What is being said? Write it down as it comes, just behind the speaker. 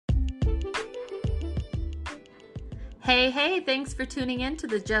Hey, thanks for tuning in to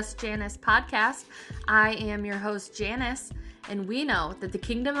the Just Janice podcast. I am your host, Janice, and we know that the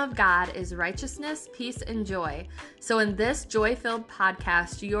kingdom of God is righteousness, peace, and joy. So in this joy-filled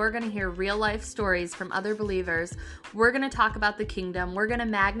podcast, you're going to hear real-life stories from other believers. We're going to talk about the kingdom. We're going to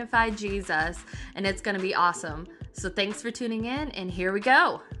magnify Jesus, and it's going to be awesome. So thanks for tuning in, and here we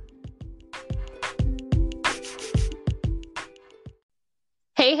go.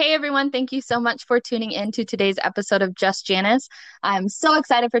 Hey, everyone. Thank you so much for tuning in to today's episode of Just Janice. I'm so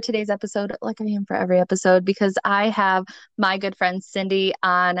excited for today's episode, like I am for every episode, because I have my good friend Cindy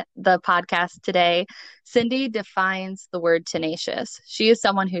on the podcast today. Cindy defines the word tenacious. She is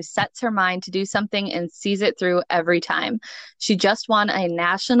someone who sets her mind to do something and sees it through every time. She just won a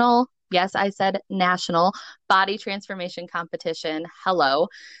national, yes, I said national, body transformation competition. Hello.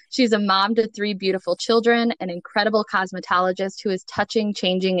 She's a mom to 3 beautiful children, an incredible cosmetologist who is touching,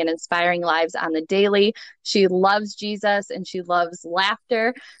 changing, and inspiring lives on the daily. She loves Jesus and she loves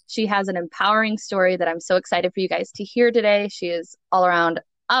laughter. She has an empowering story that I'm so excited for you guys to hear today. She is all around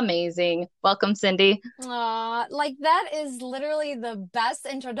amazing. Welcome, Cindy. Like that is literally the best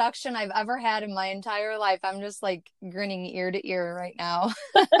introduction I've ever had in my entire life. I'm just like grinning ear to ear right now.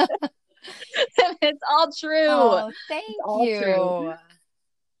 It's all true. Oh, thank you. True.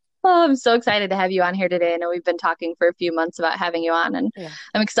 Oh, I'm so excited to have you on here today. I know we've been talking for a few months about having you on, and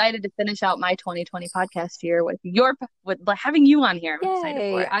I'm excited to finish out my 2020 podcast year with having you on here. I'm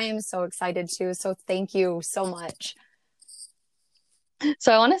excited for it. I am so excited too. So thank you so much.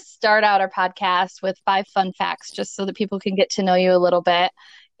 So I want to start out our podcast with 5 fun facts, just so that people can get to know you a little bit.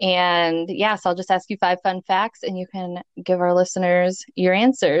 And yes, I'll just ask you 5 fun facts, and you can give our listeners your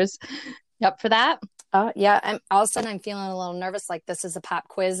answers. You up for that? Yeah. All of a sudden I'm feeling a little nervous, like this is a pop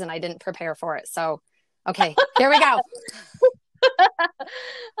quiz and I didn't prepare for it. So, okay, here we go.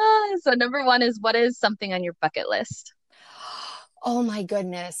 So number 1 is, what is something on your bucket list? Oh my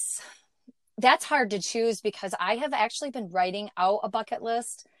goodness. That's hard to choose because I have actually been writing out a bucket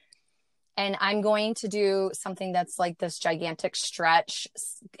list, and I'm going to do something that's like this gigantic stretch.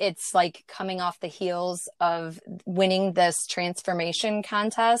 It's like coming off the heels of winning this transformation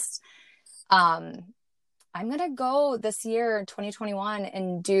contest. I'm going to go this year in 2021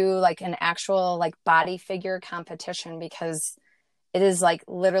 and do like an actual like body figure competition, because it is like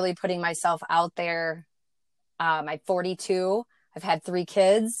literally putting myself out there. I'm 42. I've had 3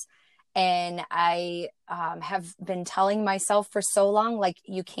 kids, and I have been telling myself for so long, like,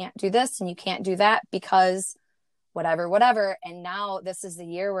 you can't do this and you can't do that because whatever. And now this is the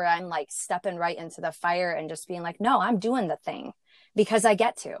year where I'm like stepping right into the fire and just being like, no, I'm doing the thing because I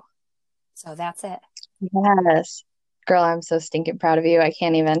get to. So that's it. Yes. Girl, I'm so stinking proud of you.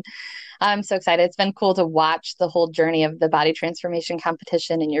 I'm so excited. It's been cool to watch the whole journey of the body transformation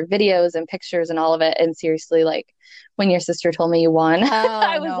competition and your videos and pictures and all of it. And seriously, like when your sister told me you won,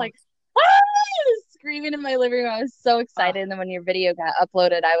 I was like, ah! I was screaming in my living room. I was so excited. And then when your video got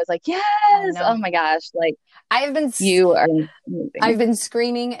uploaded, I was like, yes. Oh my gosh. Like I've been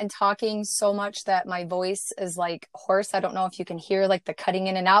screaming and talking so much that my voice is like hoarse. I don't know if you can hear like the cutting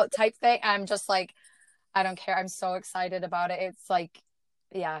in and out type thing. I'm just like, I don't care. I'm so excited about it. It's like,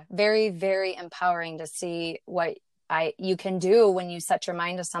 yeah, very, very empowering to see what you can do when you set your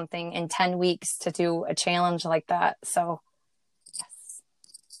mind to something in 10 weeks to do a challenge like that. So,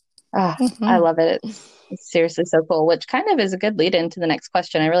 yes. I love it. It's seriously so cool, which kind of is a good lead into the next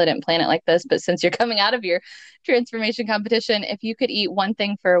question. I really didn't plan it like this, but since you're coming out of your transformation competition, if you could eat one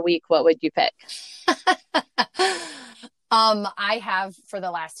thing for a week, what would you pick? I have for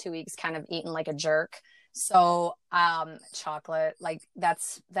the last 2 weeks kind of eaten like a jerk. So, chocolate, like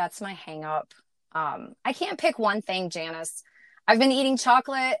that's my hang up. I can't pick one thing, Janice. I've been eating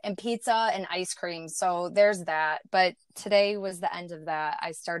chocolate and pizza and ice cream. So there's that. But today was the end of that.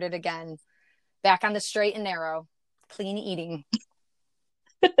 I started again, back on the straight and narrow, clean eating.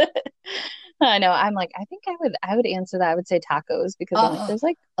 I know. I'm like, I think I would answer that. I would say tacos, because I'm like, there's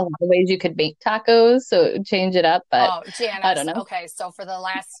like a lot of ways you could make tacos, so change it up. But Janice, I don't know. Okay, so for the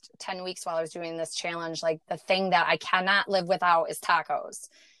last 10 weeks while I was doing this challenge, like the thing that I cannot live without is tacos.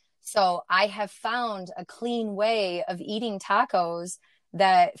 So I have found a clean way of eating tacos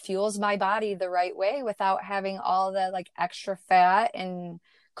that fuels my body the right way without having all the like extra fat and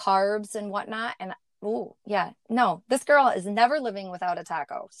carbs and whatnot. And this girl is never living without a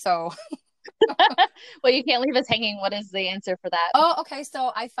taco. So well, you can't leave us hanging. What is the answer for that? Oh, okay.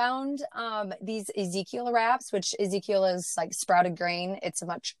 So I found these Ezekiel wraps, which Ezekiel is like sprouted grain. It's a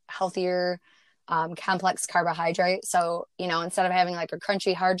much healthier, complex carbohydrate. So, instead of having like a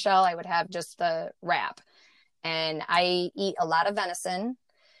crunchy hard shell, I would have just the wrap. And I eat a lot of venison.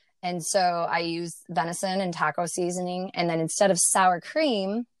 And so I use venison and taco seasoning. And then instead of sour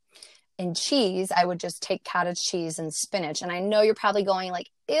cream and cheese, I would just take cottage cheese and spinach. And I know you're probably going like,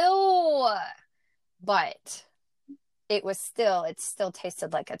 ew, but it still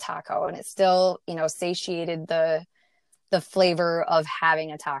tasted like a taco, and it still, satiated the flavor of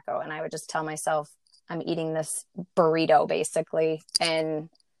having a taco. And I would just tell myself, I'm eating this burrito basically. And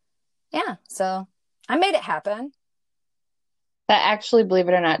yeah, so I made it happen. That actually, believe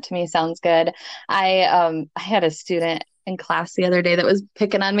it or not, to me sounds good. I had a student in class the other day that was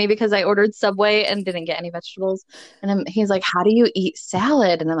picking on me because I ordered Subway and didn't get any vegetables. And he's like, "How do you eat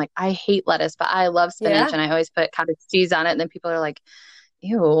salad?" And I'm like, "I hate lettuce, but I love spinach, Yeah. and I always put cottage cheese on it." And then people are like,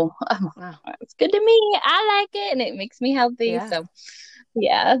 "Ew." Wow. It's good to me. I like it, and it makes me healthy. Yeah. So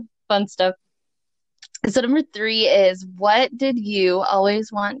yeah, fun stuff. So number three is, what did you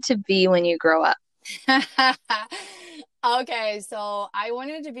always want to be when you grow up? Okay, so I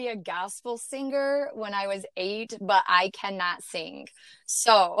wanted to be a gospel singer when I was 8, but I cannot sing.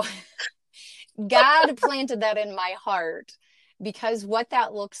 So God planted that in my heart, because what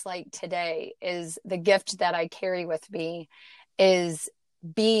that looks like today is the gift that I carry with me is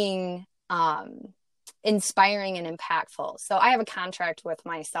being inspiring and impactful. So I have a contract with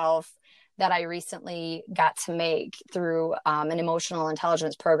myself that I recently got to make through an emotional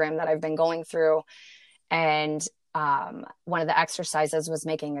intelligence program that I've been going through. And one of the exercises was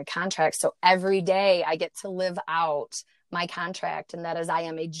making a contract. So every day I get to live out my contract, and that is, I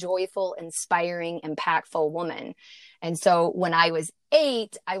am a joyful, inspiring, impactful woman. And so when I was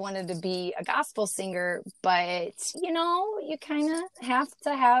 8, I wanted to be a gospel singer, but you kind of have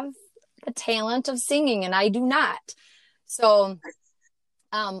to have the talent of singing, and I do not. So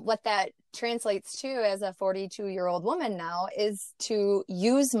what that translates to as a 42-year-old woman now is to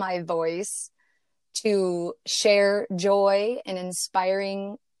use my voice to share joy and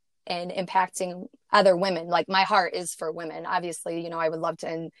inspiring and impacting other women. Like, my heart is for women. Obviously, I would love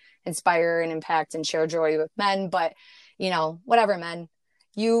to inspire and impact and share joy with men, but whatever, men,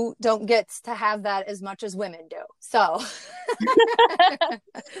 you don't get to have that as much as women do. So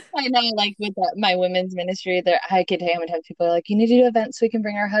I know, like with my women's ministry, there I could tell how many times people are like, "You need to do events so we can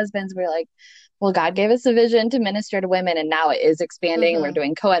bring our husbands." We're like, "Well, God gave us a vision to minister to women, and now it is expanding. And we're mm-hmm.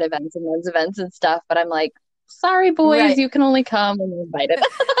 doing co-ed events and men's events and stuff." But I'm like, "Sorry, boys, Right. you can only come when you're invited."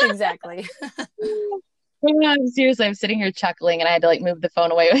 Exactly. Yeah, seriously, I'm sitting here chuckling, and I had to like move the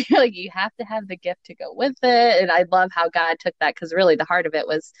phone away. You're like, you have to have the gift to go with it. And I love how God took that, because really the heart of it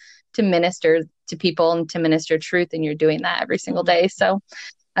was to minister to people and to minister truth. And you're doing that every single Mm-hmm. day. So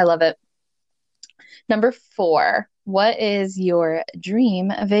I love it. Number four, what is your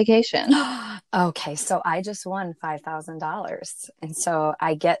dream vacation? Okay, so I just won $5,000. And so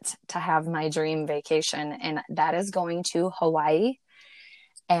I get to have my dream vacation, and that is going to Hawaii.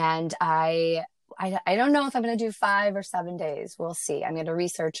 And I don't know if I'm going to do 5 or 7 days. We'll see. I'm going to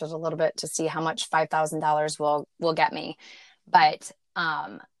research it a little bit to see how much $5,000 will get me. But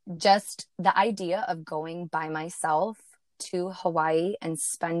just the idea of going by myself to Hawaii and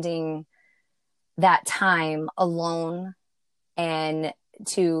spending that time alone, and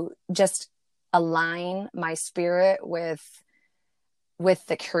to just align my spirit with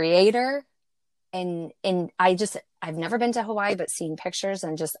the creator. And I've never been to Hawaii, but seen pictures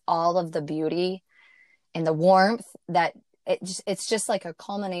and just all of the beauty and the warmth that it's just like a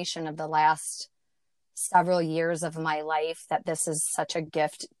culmination of the last several years of my life, that this is such a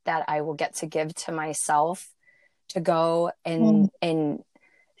gift that I will get to give to myself, to go and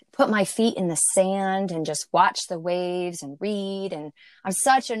put my feet in the sand and just watch the waves and read. And I'm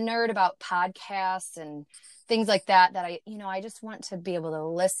such a nerd about podcasts and things like that I just want to be able to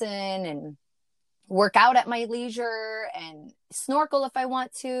listen and work out at my leisure and snorkel if I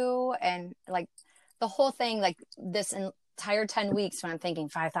want to. And like the whole thing, like this entire 10 weeks, when I'm thinking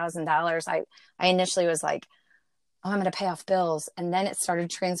 $5,000, I initially was like, oh, I'm going to pay off bills. And then it started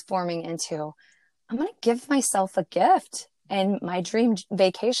transforming into, I'm going to give myself a gift. And my dream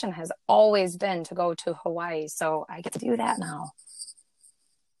vacation has always been to go to Hawaii. So I get to do that now.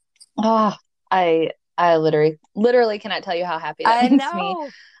 Oh, I literally cannot tell you how happy that I makes me. know.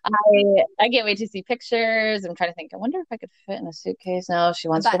 I can't wait to see pictures. I'm trying to think. I wonder if I could fit in a suitcase. No, she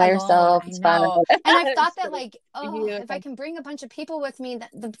wants to But go by alone, herself. I It's fun. know. And I've thought Just that, kidding. like, oh, You- if I can bring a bunch of people with me,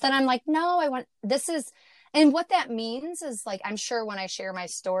 then I'm like, no, and what that means is, like, I'm sure when I share my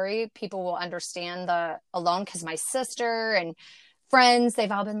story, people will understand the alone, because my sister and friends,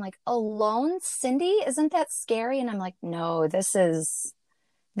 they've all been like, alone, Cindy, isn't that scary? And I'm like, no, this is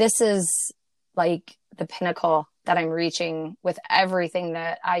like the pinnacle that I'm reaching with everything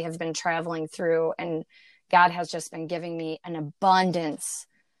that I have been traveling through. And God has just been giving me an abundance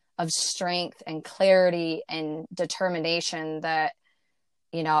of strength and clarity and determination that,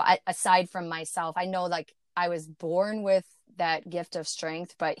 you know, aside from myself, I know like I was born with that gift of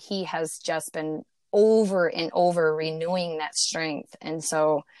strength, but he has just been over and over renewing that strength. And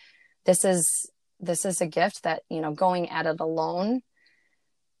so this is a gift that, you know, going at it alone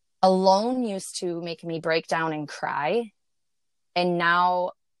used to make me break down and cry. And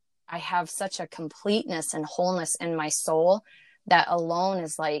now I have such a completeness and wholeness in my soul that alone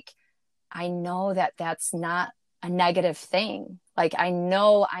is like, I know that that's not a negative thing. Like, I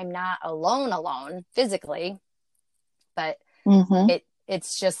know I'm not alone physically, but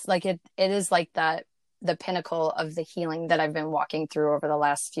it's just like, it is like the pinnacle of the healing that I've been walking through over the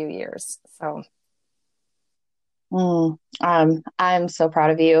last few years. So. I'm so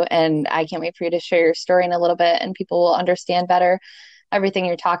proud of you, and I can't wait for you to share your story in a little bit and people will understand better everything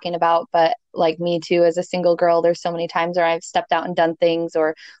you're talking about. But like me too, as a single girl, there's so many times where I've stepped out and done things,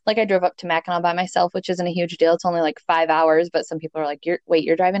 or like I drove up to Mackinac by myself, which isn't a huge deal. It's only like 5 hours, but some people are like,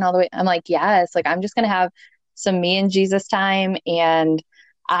 you're driving all the way. I'm like, yes, like I'm just going to have some me and Jesus time. And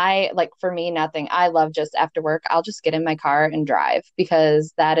I like, for me, nothing. I love just after work, I'll just get in my car and drive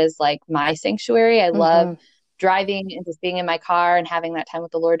because that is like my sanctuary. I love driving and just being in my car and having that time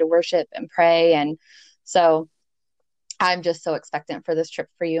with the Lord to worship and pray. And so I'm just so expectant for this trip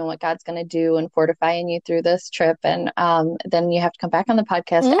for you and what God's going to do and fortifying you through this trip. And then you have to come back on the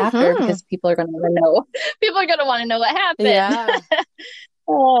podcast after because people are going to want to know. People are going to want to know what happened. Yeah.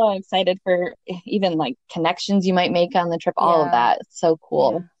 Oh, I'm excited for even like connections you might make on the trip. All of that. It's so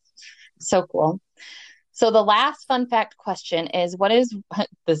cool. Yeah. So cool. So the last fun fact question is, what is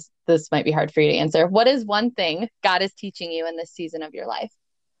this might be hard for you to answer. What is one thing God is teaching you in this season of your life?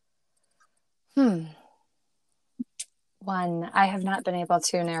 One, I have not been able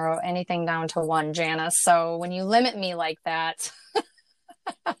to narrow anything down to one, Janice. So when you limit me like that,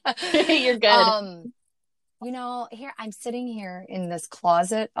 you're good. You know, here I'm sitting here in this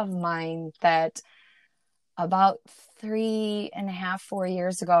closet of mine that about 3.5, 4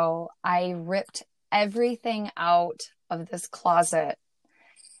 years ago, I ripped everything out of this closet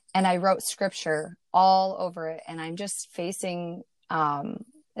and I wrote scripture all over it. And I'm just facing,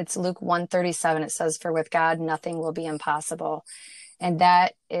 it's Luke 1:37. It says, "For with God, nothing will be impossible." And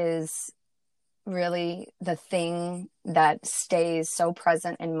that is really the thing that stays so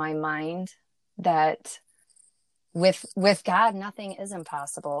present in my mind, that with God, nothing is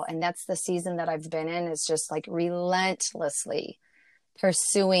impossible. And that's the season that I've been in, is just like relentlessly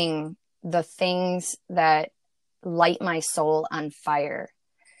pursuing the things that light my soul on fire.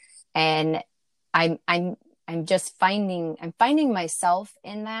 And I'm just finding myself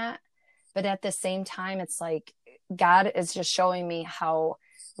in that. But at the same time, it's like God is just showing me how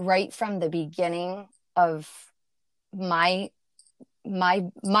right from the beginning of my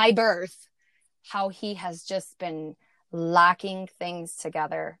birth, how he has just been locking things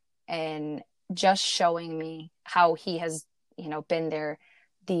together and just showing me how he has, you know, been there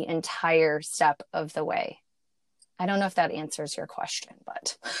the entire step of the way. I don't know if that answers your question,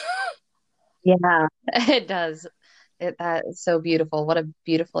 but yeah, it does. That is so beautiful. What a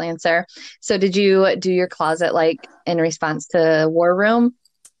beautiful answer. So did you do your closet like in response to War Room?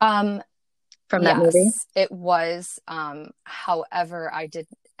 From that movie? It was. However, I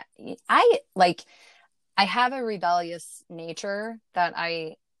have a rebellious nature that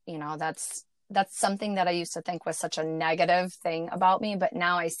that's something that I used to think was such a negative thing about me. But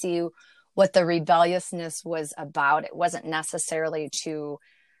now I see what the rebelliousness was about. It wasn't necessarily to,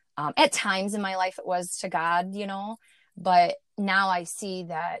 at times in my life, it was to God, you know, but now I see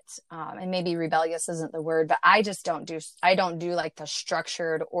that, and maybe rebellious isn't the word, but I don't do like the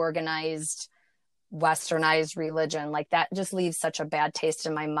structured, organized, westernized religion. Like that just leaves such a bad taste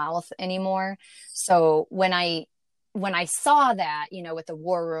in my mouth anymore. So when I saw that, you know, with the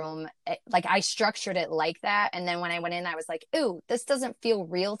War Room, like I structured it like that. And then when I went in, I was like, ooh, this doesn't feel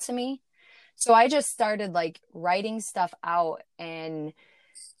real to me. So I just started like writing stuff out and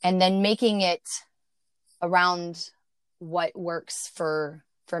then making it around what works for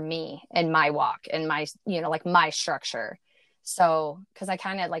me and my walk and my, you know, like my structure. So, cause I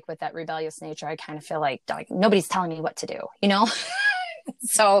kind of like, with that rebellious nature, I kind of feel like nobody's telling me what to do, you know?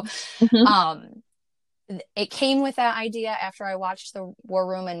 So, it came with that idea after I watched the War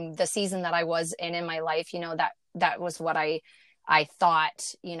Room and the season that I was in my life, you know, that was what I thought,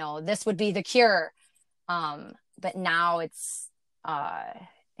 you know, this would be the cure. But now it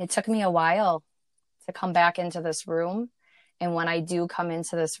took me a while to come back into this room. And when I do come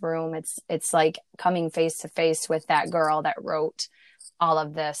into this room, it's like coming face to face with that girl that wrote all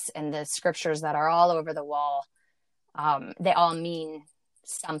of this, and the scriptures that are all over the wall. They all mean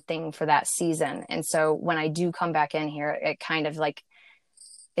something for that season. And so when I do come back in here, it kind of like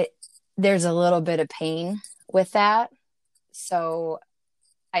there's a little bit of pain with that. So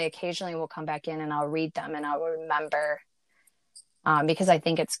I occasionally will come back in and I'll read them and I'll remember, because I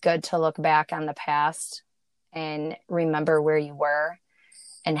think it's good to look back on the past and remember where you were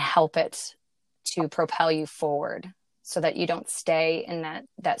and help it to propel you forward so that you don't stay in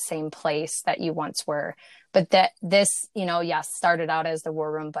that same place that you once were. But that this, yes, started out as the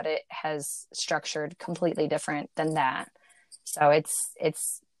war room, but it has structured completely different than that. So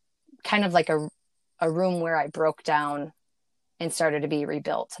it's kind of like a room where I broke down and started to be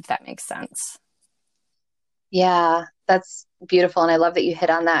rebuilt, if that makes sense. Yeah, that's beautiful. And I love that you hit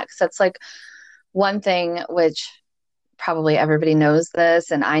on that because that's like one thing which probably everybody knows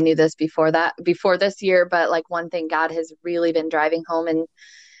this. And I knew this before this year, but like one thing God has really been driving home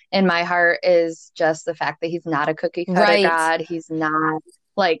in my heart is just the fact that he's not a cookie cutter Right. God. He's not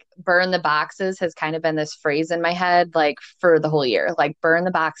like burn the boxes has kind of been this phrase in my head, like for the whole year, like burn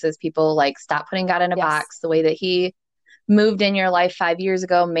the boxes. People like stop putting God in a Yes. box. The way that he moved in your life 5 years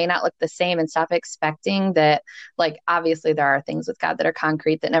ago may not look the same, and stop expecting that. Like obviously there are things with God that are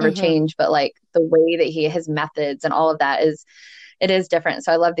concrete that never change, but like the way that his methods and all of that is different.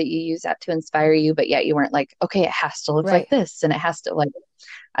 So I love that you use that to inspire you, but yet you weren't like, okay, it has to look Right. like this and it has to like,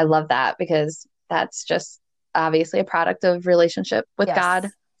 I love that because that's just obviously a product of relationship with Yes.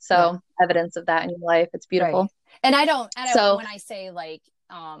 God. So Yeah. evidence of that in your life. It's beautiful. Right. And I don't, So when I say like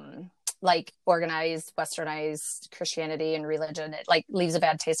organized, westernized Christianity and religion, it like leaves a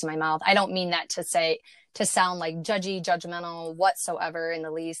bad taste in my mouth. I don't mean that to sound like judgy, judgmental whatsoever in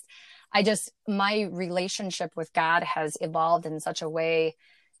the least. My relationship with God has evolved in such a way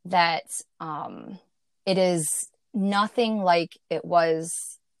that it is nothing like it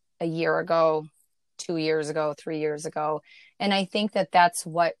was a year ago, 2 years ago, 3 years ago. And I think that that's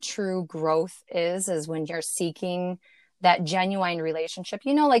what true growth is when you're seeking that genuine relationship.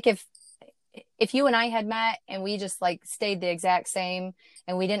 Like if you and I had met and we just like stayed the exact same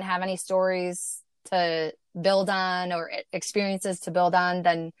and we didn't have any stories to build on or experiences to build on,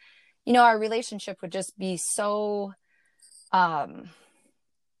 then, our relationship would just be so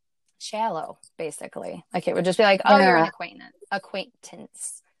shallow, basically. Like it would just be like, oh, you're an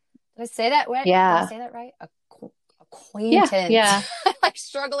acquaintance. Did I say that right? Yeah. Did I say that right? Acquaintance. Yeah. I'm like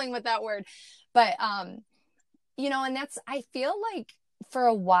struggling with that word. But, and I feel like for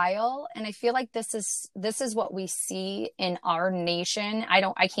a while, and I feel like this is what we see in our nation.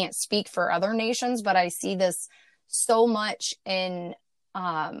 I can't speak for other nations, but I see this so much in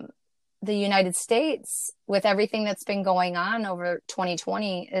the United States with everything that's been going on over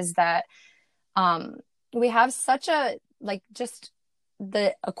 2020 is that we have such a like just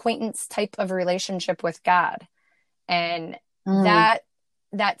the acquaintance type of relationship with God. And that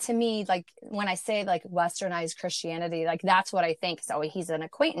to me, like when I say like westernized Christianity, like that's what I think. So he's an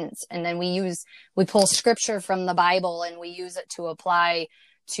acquaintance. And then we pull scripture from the Bible and we use it to apply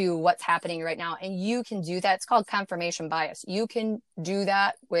to what's happening right now. And you can do that. It's called confirmation bias. You can do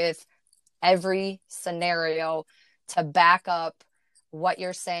that with every scenario to back up what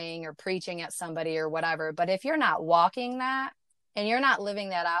you're saying or preaching at somebody or whatever. But if you're not walking that and you're not living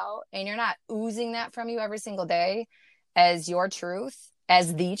that out and you're not oozing that from you every single day as your truth,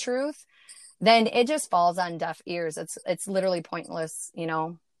 as the truth, then it just falls on deaf ears. It's literally pointless,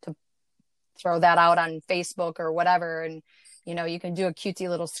 to throw that out on Facebook or whatever. And, you can do a cutesy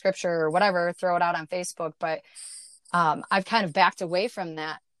little scripture or whatever, throw it out on Facebook. But I've kind of backed away from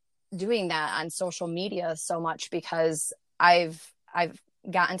doing that on social media so much because I've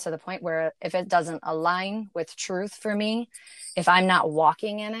gotten to the point where if it doesn't align with truth for me, if I'm not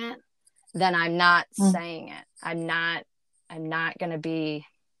walking in it, then I'm not saying it. I'm not going to be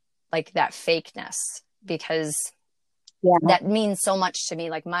like that fakeness because that means so much to me.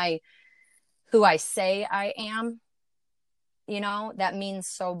 Like who I say I am, that means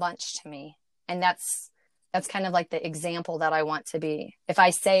so much to me. And that's kind of like the example that I want to be. If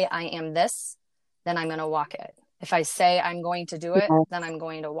I say I am this, then I'm going to walk it. If I say I'm going to do it, then I'm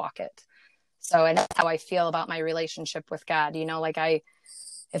going to walk it. So, and that's how I feel about my relationship with God. Like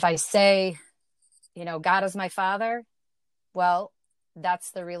if I say, God is my father, well,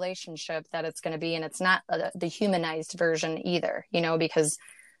 that's the relationship that it's going to be. And it's not the humanized version either, because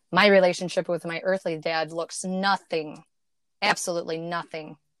my relationship with my earthly dad looks nothing, absolutely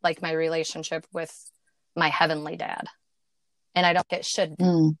nothing like my relationship with my heavenly dad. And I don't think it should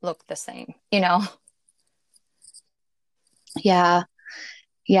look the same, Yeah.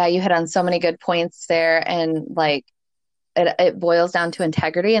 Yeah. You hit on so many good points there. And like, it boils down to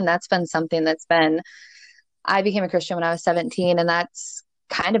integrity. And that's been something I became a Christian when I was 17. And that's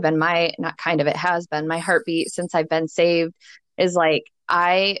kind of been my, not kind of, it has been my heartbeat since I've been saved is like,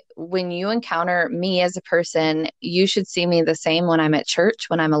 when you encounter me as a person, you should see me the same when I'm at church,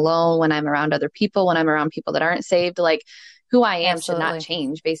 when I'm alone, when I'm around other people, when I'm around people that aren't saved. Like who I am should not Absolutely.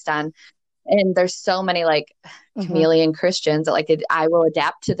 change based on, and there's so many like Mm-hmm. chameleon Christians that like I will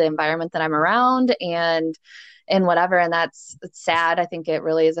adapt to the environment that I'm around and whatever. And that's it's sad. I think it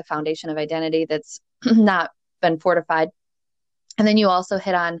really is a foundation of identity that's not been fortified. And then you also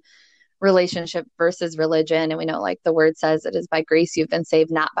hit on relationship versus religion. And we know, like the word says, it is by grace you've been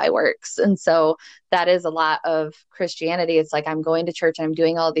saved, not by works. And so that is a lot of Christianity. It's like I'm going to church and I'm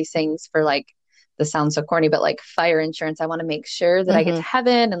doing all these things for like, this sounds so corny, but like fire insurance. I want to make sure that I get Mm-hmm. to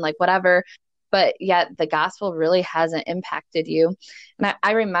heaven and like whatever. But yet the gospel really hasn't impacted you. And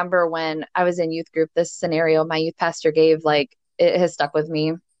I remember when I was in youth group, this scenario my youth pastor gave, like it has stuck with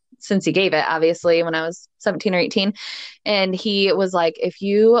me since he gave it, obviously, when I was 17 or 18. And he was like, if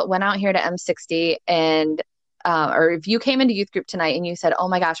you went out here to M60 and, or if you came into youth group tonight and you said, oh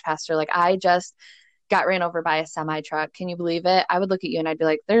my gosh, Pastor, like I just got ran over by a semi truck. Can you believe it? I would look at you and I'd be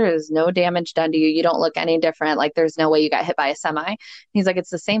like, there is no damage done to you. You don't look any different. Like there's no way you got hit by a semi. He's like, it's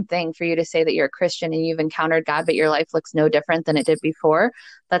the same thing for you to say that you're a Christian and you've encountered God, but your life looks no different than it did before.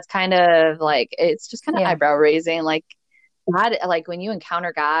 That's kind of like, it's just kind of Yeah. eyebrow raising. Like God, like when you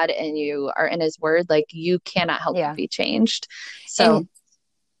encounter God and you are in his word, like you cannot help but Yeah. be changed. So And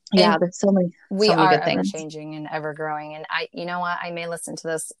yeah, and there's we so many are good ever things. changing and ever growing. And you know what? I may listen to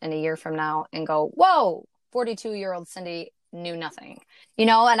this in a year from now and go, whoa, 42-year-old Cindy knew nothing,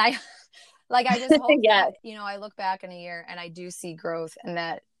 and I just hope Yeah. that, I look back in a year and I do see growth and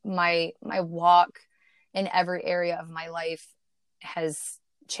that my walk in every area of my life has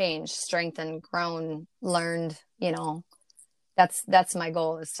changed, strengthened, grown, learned, that's my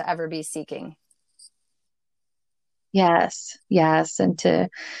goal, is to ever be seeking. Yes. Yes. And to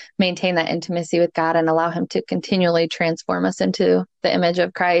maintain that intimacy with God and allow him to continually transform us into the image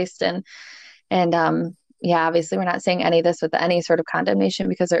of Christ. And yeah, obviously we're not saying any of this with any sort of condemnation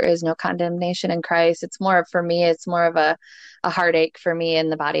because there is no condemnation in Christ. It's more for me, it's more of a heartache for me in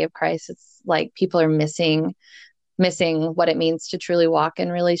the body of Christ. It's like people are missing what it means to truly walk in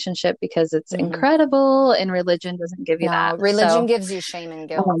relationship because it's Mm-hmm. incredible and religion doesn't give you that. No, religion So, gives you shame and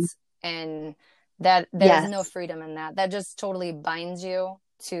guilt, um, and that there's no yes. freedom in that. That just totally binds you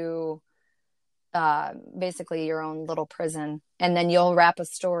to basically your own little prison. And then you'll wrap a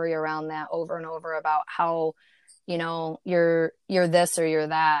story around that over and over about how, you're this or you're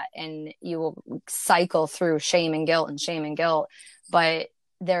that, and you will cycle through shame and guilt and shame and guilt. But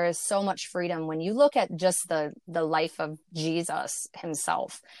there is so much freedom when you look at just the life of Jesus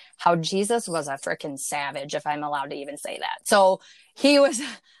himself, how Jesus was a freaking savage, if I'm allowed to even say that. So he was Yeah.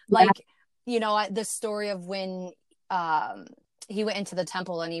 like, the story of when he went into the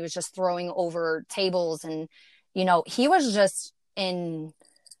temple and he was just throwing over tables, and he was just in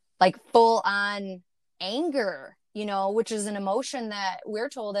like full on anger, which is an emotion that we're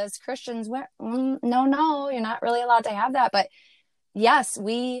told as Christians, no, you're not really allowed to have that. But yes,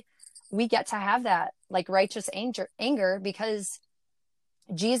 we get to have that, like righteous anger, because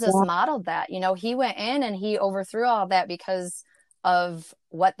Jesus Yeah. modeled that. He went in and he overthrew all of that because of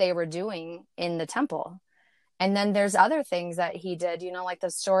what they were doing in the temple. And then there's other things that he did, like the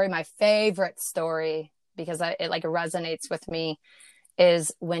story, my favorite story, because it like resonates with me,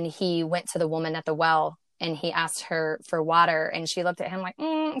 is when he went to the woman at the well and he asked her for water, and she looked at him like,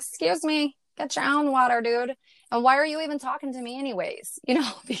 excuse me, get your own water, dude. And why are you even talking to me anyways?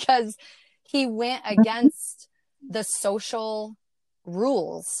 Because he went against the social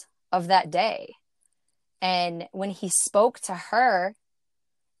rules of that day. And when he spoke to her,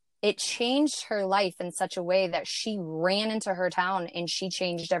 it changed her life in such a way that she ran into her town and she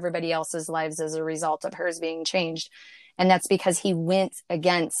changed everybody else's lives as a result of hers being changed. And that's because he went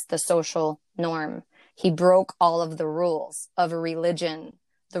against the social norm. He broke all of the rules of a religion,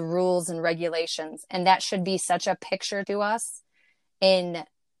 the rules and regulations. And that should be such a picture to us in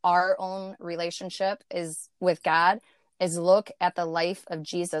our own relationship is with God, is look at the life of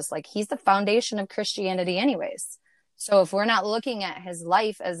Jesus. Like he's the foundation of Christianity anyways. So if we're not looking at his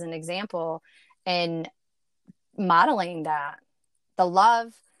life as an example and modeling that, the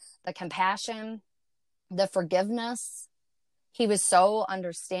love, the compassion, the forgiveness, he was so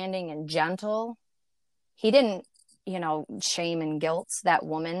understanding and gentle. He didn't, shame and guilt that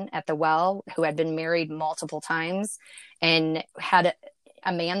woman at the well who had been married multiple times and had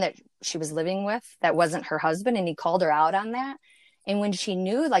a man that she was living with that wasn't her husband. And he called her out on that. And when she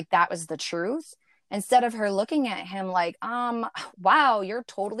knew like that was the truth, instead of her looking at him like, wow, you're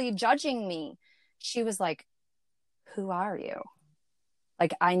totally judging me, she was like, who are you?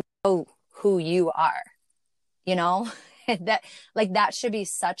 Like, I know who you are, you know, that like that should be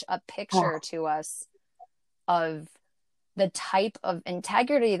such a Oh, picture to us of the type of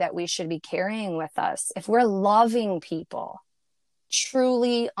integrity that we should be carrying with us. If we're loving people,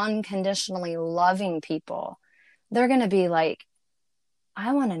 truly unconditionally loving people, they're going to be like,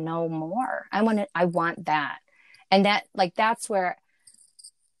 I want to know more. I want that. And that, like, that's where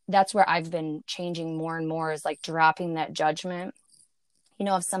I've been changing more and more, is like dropping that judgment. You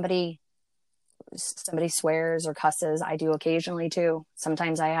know, if somebody swears or cusses, I do occasionally too.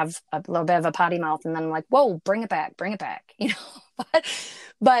 Sometimes I have a little bit of a potty mouth, and then I'm like, whoa, bring it back, you know.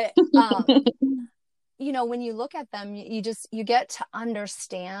 But you know, when you look at them, you get to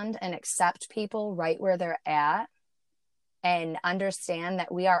understand and accept people right where they're at, and understand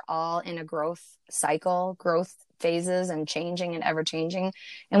that we are all in a growth cycle, growth phases, and changing and ever changing.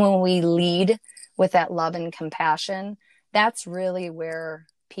 And when we lead with that love and compassion, that's really where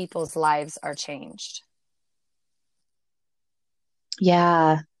people's lives are changed.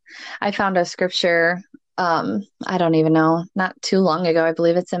 yeah. I found a scripture, I don't even know, not too long ago. I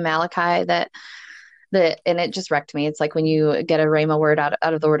believe it's in Malachi and it just wrecked me. It's like when you get a Rhema word out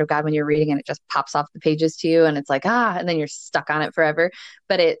of the word of God when you're reading and it just pops off the pages to you and it's like, and then you're stuck on it forever.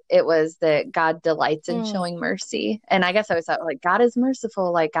 But it was that God delights in Mm, showing mercy. And I guess I always thought like God is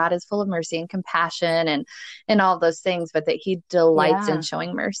merciful, like God is full of mercy and compassion and all those things, but that he delights in yeah.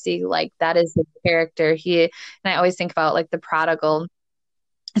 showing mercy. Like that is the character. And I always think about like the prodigal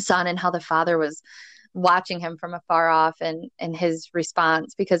son and how the father was watching him from afar off and his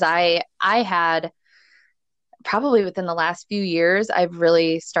response, because I had probably within the last few years, I've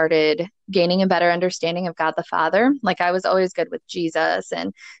really started gaining a better understanding of God the Father. Like I was always good with Jesus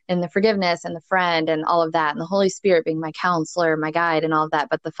and the forgiveness and the friend and all of that, and the Holy Spirit being my counselor, my guide, and all of that.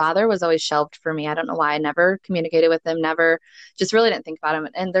 But the Father was always shelved for me. I don't know why. I never communicated with him, never, just really didn't think about him.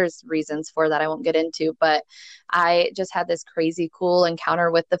 And there's reasons for that I won't get into, but I just had this crazy cool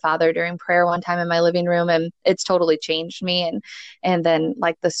encounter with the Father during prayer one time in my living room, and it's totally changed me. And then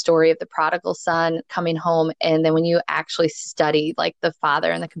like the story of the prodigal son coming home, and then when you actually study like the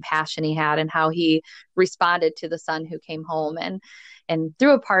father and the compassion he had and how he responded to the son who came home and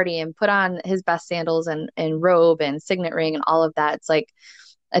threw a party and put on his best sandals and robe and signet ring and all of that, it's like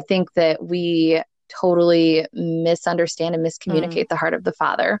I think that we totally misunderstand and Mm, miscommunicate the heart of the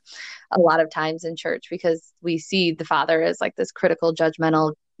father a lot of times in church, because we see the father as like this critical,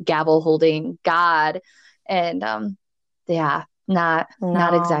 judgmental, gavel holding God. And yeah, not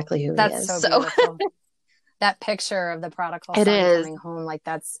no, exactly who he that's is. so So beautiful. That picture of the prodigal it son is. coming home, like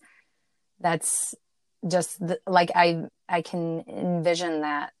that's just like I can envision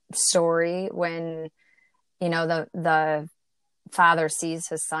that story when, you know, the father sees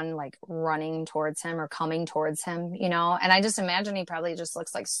his son like running towards him or coming towards him, you know, and I just imagine he probably just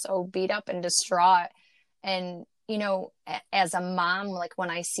looks like so beat up and distraught. And, you know, as a mom, like when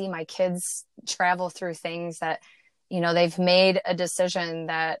I see my kids travel through things that, you know, they've made a decision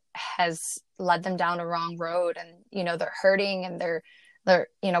that has led them down a wrong road, and, you know, they're hurting, and they're,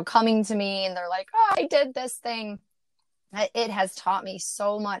 you know, coming to me and they're like, oh, I did this thing. It has taught me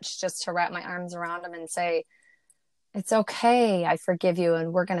so much just to wrap my arms around them and say, it's okay, I forgive you,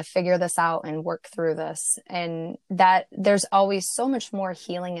 and we're going to figure this out and work through this. And that there's always so much more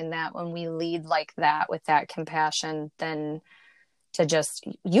healing in that when we lead like that with that compassion than to just,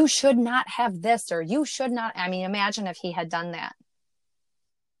 you should not have this, or you should not. I mean, imagine if he had done that,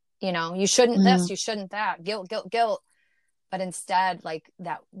 you know, you shouldn't this, Mm, you shouldn't that, guilt, guilt, guilt. But instead, like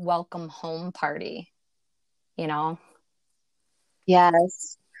that welcome home party, you know?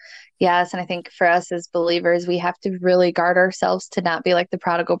 yes. Yes. And I think for us as believers, we have to really guard ourselves to not be like the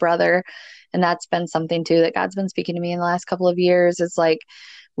prodigal brother. And that's been something too that God's been speaking to me in the last couple of years. Is like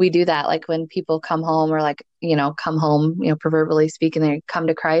we do that, like when people come home, or like, come home, proverbially speaking, they come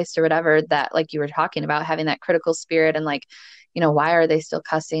to Christ or whatever, that like you were talking about, having that critical spirit and like, why are they still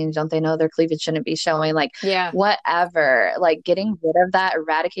cussing? Don't they know their cleavage shouldn't be showing? Like, Yeah. whatever, like getting rid of that,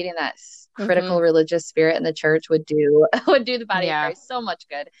 eradicating that Mm-hmm. critical religious spirit in the church would do would do the body of Yeah. Christ so much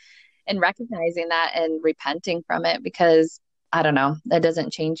good, and recognizing that and repenting from it, because I don't know, that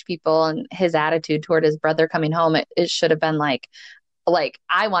doesn't change people. And his attitude toward his brother coming home, it should have been like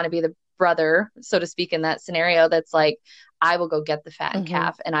I want to be the brother, so to speak, in that scenario. That's like, I will go get the fattened Mm-hmm.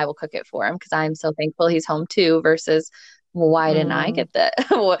 calf and I will cook it for him because I'm so thankful he's home too, versus, well, why didn't I Mm. get that?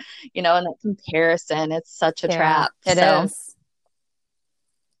 And that comparison, it's such a Yeah, trap. it So is.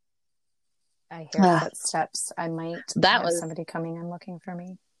 I hear uh, footsteps. I might that have was somebody coming and looking for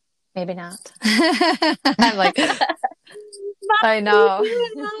me. Maybe not. I'm like, I know.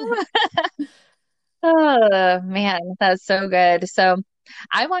 Oh man, that's so good. So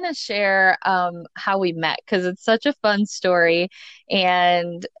I want to share how we met because it's such a fun story,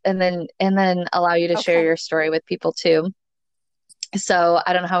 and then allow you to share Okay. your story with people too. So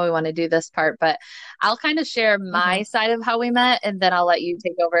I don't know how we want to do this part, but I'll kind of share Hmm. my side of how we met, and then I'll let you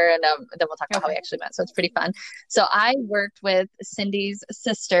take over, and then we'll talk about how we Okay. actually met. So it's pretty fun. So I worked with Cindy's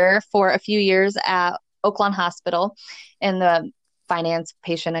sister for a few years at Oakland Hospital in the finance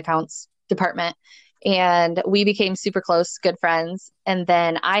patient accounts department. And we became super close, good friends. And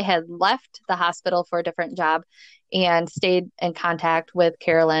then I had left the hospital for a different job and stayed in contact with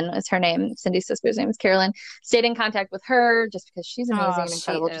Carolyn, is her name. Cindy's sister's name is Carolyn. Stayed in contact with her just because she's Oh, amazing and she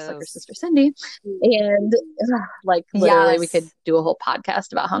incredible, just like her is. sister Cindy. And like literally, we could Yes. do a whole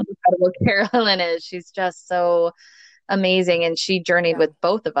podcast about how incredible Carolyn is. She's just so amazing. And she journeyed Yeah. with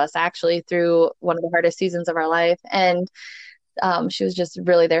both of us actually through one of the hardest seasons of our life. And she was just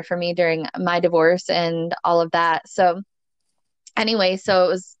really there for me during my divorce and all of that. So anyway, so it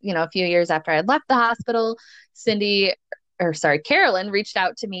was, a few years after I had left the hospital, Carolyn reached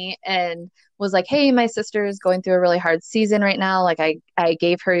out to me and was like, "Hey, my sister is going through a really hard season right now. Like I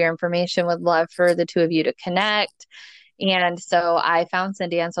gave her your information, would love for the two of you to connect." And so I found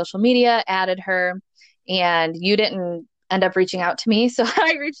Cindy on social media, added her, and you didn't end up reaching out to me. So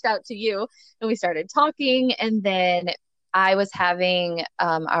I reached out to you and we started talking. And then I was having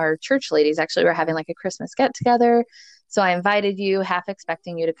our church ladies actually were having like a Christmas get together. So I invited you, half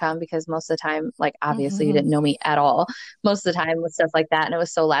expecting you to come because most of the time, like obviously you Hmm. didn't know me at all. Most of the time with stuff like that. And it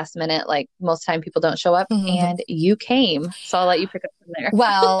was so last minute, like most of the time people don't show up and you came. So I'll let you pick up from there.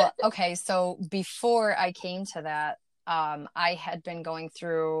 Well, okay. So before I came to that, I had been going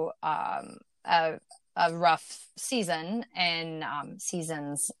through a rough season and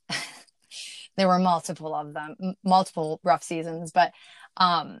seasons. There were multiple of them, multiple rough seasons, but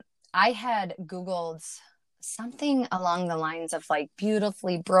um, I had Googled something along the lines of like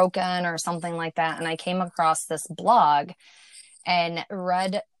beautifully broken or something like that. And I came across this blog and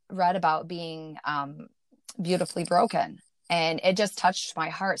read about being beautifully broken. And it just touched my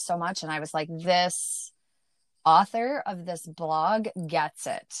heart so much. And I was like, this author of this blog gets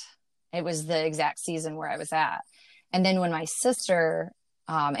it. It was the exact season where I was at. And then when my sister,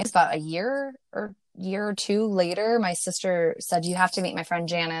 it's about a year or two later, my sister said, "You have to meet my friend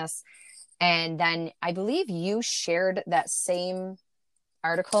Janice." And then I believe you shared that same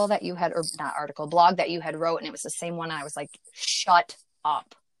article that you had, or not article, blog that you had wrote. And it was the same one. I was like, shut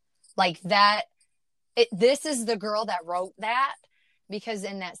up. Like that, this is the girl that wrote that, because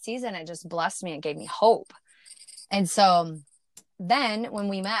in that season, it just blessed me. It gave me hope. And so then when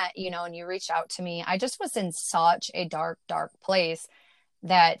we met, and you reached out to me, I just was in such a dark, dark place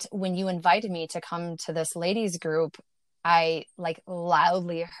that when you invited me to come to this ladies group, I like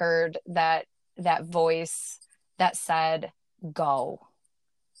loudly heard that voice that said, "Go."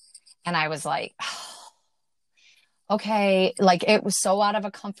 And I was like, okay, like it was so out of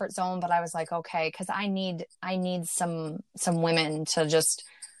a comfort zone, but I was like, okay, because I need some women to just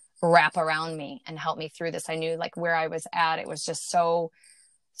wrap around me and help me through this. I knew like where I was at, it was just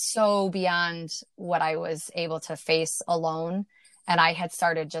so beyond what I was able to face alone. And I had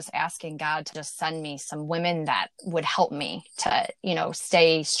started just asking God to just send me some women that would help me to,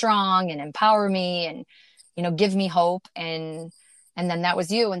 stay strong and empower me and, give me hope. And then that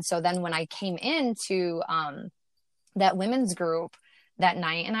was you. And so then when I came into that women's group that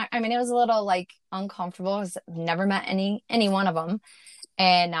night, and I mean, it was a little like uncomfortable because I've never met any one of them.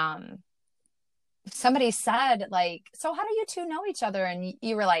 And somebody said like, "So how do you two know each other?" And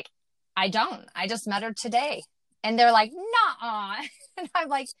you were like, "I don't. I just met her today." And they're like, "Nah." And I'm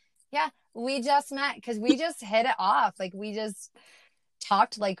like, "Yeah, we just met because we just hit it off. Like we just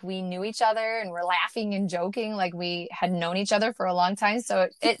talked like we knew each other and we're laughing and joking like we had known each other for a long time." So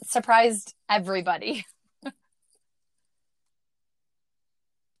it surprised everybody.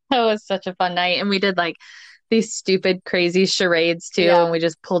 It was such a fun night. And we did like these stupid, crazy charades too. And Yeah. we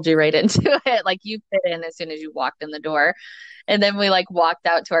just pulled you right into it. Like you fit in as soon as you walked in the door. And then we like walked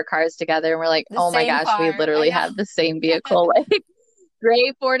out to our cars together and we're like, The oh my same gosh, we car. I literally know. have the same vehicle. Like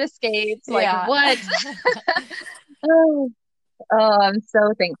gray Ford Escapes. Like Yeah. what? Oh, oh, I'm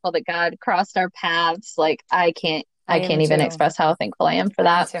so thankful that God crossed our paths. Like I I am can't even too. express how thankful I am for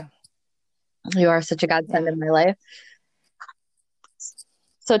I am that. too. You are such a godsend Yeah. in my life.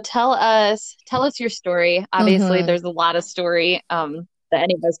 So tell us your story. Obviously, Mm-hmm. there's a lot of story that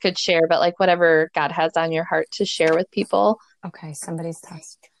any of us could share, but like whatever God has on your heart to share with people. Okay, somebody's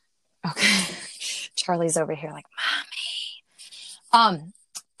text. Okay. Charlie's over here like,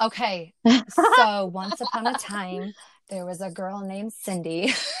 okay. So once upon a time, there was a girl named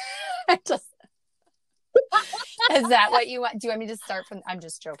Cindy. I just Is that what you want? Do you want me to start from? I'm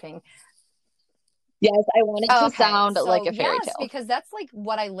just joking. Yes, I want it to Okay. sound like So, a fairy yes, tale. because that's like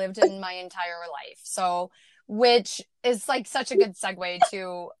what I lived in my entire life. So, which is like such a good segue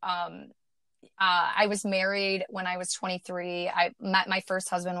to I was married when I was 23. I met my first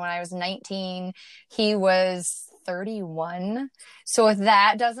husband when I was 19. He was 31. So if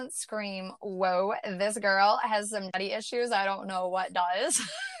that doesn't scream, whoa, this girl has some daddy issues, I don't know what does.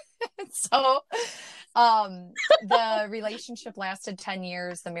 So the relationship lasted 10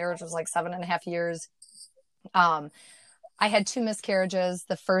 years. The marriage was like 7.5 years. Um, I had two miscarriages.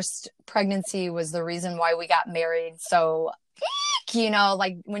 The first pregnancy was the reason why we got married. So,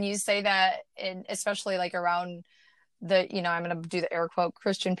 like when you say that, and especially like around I'm going to do the air quote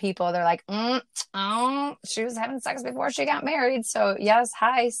Christian people, they're like, oh, she was having sex before she got married. So yes,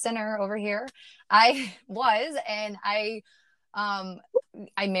 hi, sinner over here. I was, and I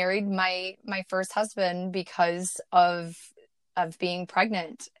married my first husband because of being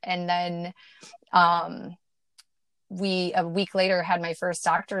pregnant. And then, we a week later had my first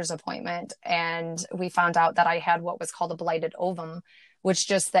doctor's appointment, and we found out that I had what was called a blighted ovum, which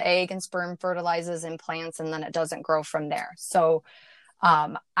just the egg and sperm fertilizes in plants and then it doesn't grow from there. So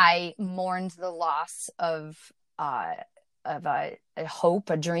I mourned the loss of a hope,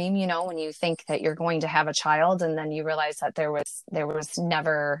 a dream, when you think that you're going to have a child and then you realize that there was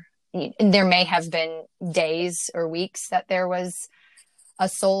never, there may have been days or weeks that there was a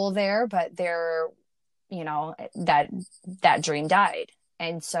soul there, but that dream died.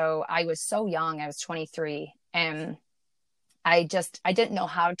 And so I was so young, I was 23, and I didn't know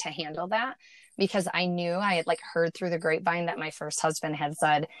how to handle that, because I knew I had like heard through the grapevine that my first husband had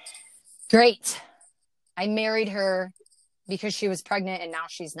said, great, I married her because she was pregnant and now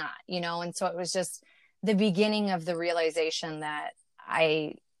she's not, and so it was just the beginning of the realization that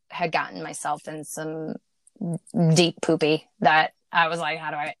I had gotten myself in some deep poopy, that I was like,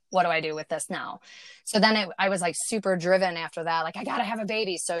 what do I do with this now? So then I was like super driven after that. Like, I got to have a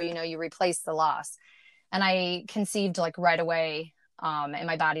baby. So, you replace the loss, and I conceived like right away. And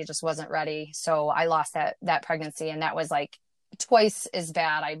my body just wasn't ready. So I lost that pregnancy, and that was like twice as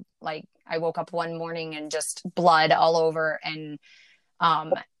bad. I woke up one morning and just blood all over, and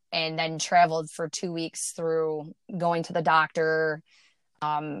then traveled for 2 weeks through going to the doctor,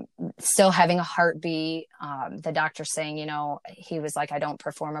 still having a heartbeat. The doctor saying, he was like, I don't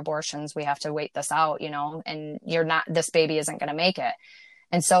perform abortions. We have to wait this out, and this baby isn't going to make it.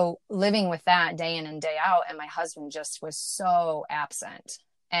 And so living with that day in and day out, and my husband just was so absent.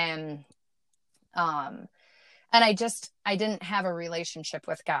 And I didn't have a relationship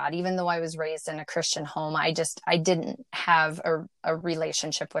with God, even though I was raised in a Christian home. I didn't have a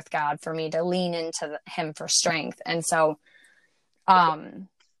relationship with God for me to lean into him for strength. And so,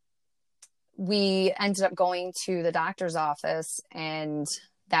 we ended up going to the doctor's office, and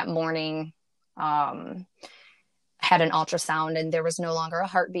that morning, had an ultrasound, and there was no longer a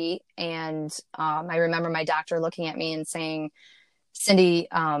heartbeat. And, I remember my doctor looking at me and saying, Cindy,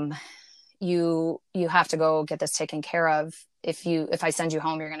 you have to go get this taken care of. If I send you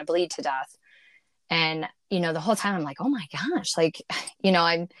home, you're going to bleed to death. And, the whole time I'm like, oh my gosh, like,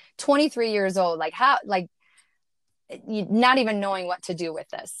 I'm 23 years old. Like, how, like, not even knowing what to do with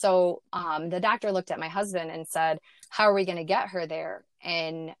this. So the doctor looked at my husband and said, how are we going to get her there?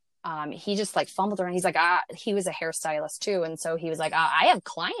 And he just like fumbled around. He's like, he was a hairstylist too. And so he was like, I have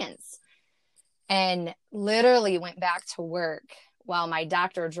clients, and literally went back to work while my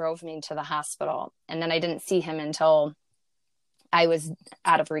doctor drove me to the hospital. And then I didn't see him until I was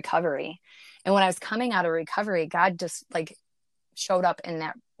out of recovery. And when I was coming out of recovery, God just like showed up in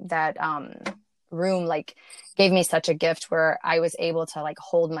that room, like gave me such a gift where I was able to like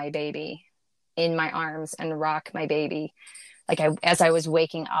hold my baby in my arms and rock my baby. Like as I was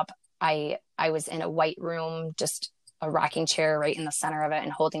waking up, I was in a white room, just a rocking chair right in the center of it,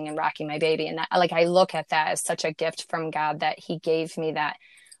 and holding and rocking my baby. And that, like, I look at that as such a gift from God, that he gave me that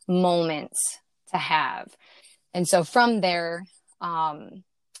moment to have. And so from there,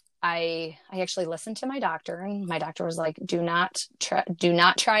 I actually listened to my doctor, and my doctor was like, do not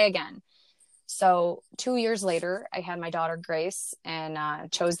try again. So 2 years later, I had my daughter Grace, and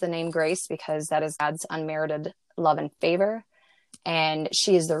chose the name Grace because that is God's unmerited love and favor. And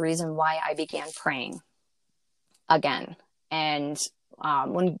she is the reason why I began praying again. And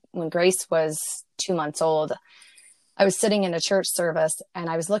when Grace was 2 months old, I was sitting in a church service, and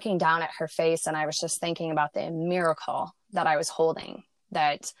I was looking down at her face, and I was just thinking about the miracle that I was holding,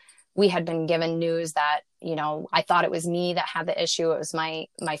 that we had been given news that, I thought it was me that had the issue. It was my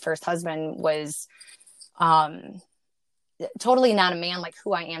first husband was totally not a man like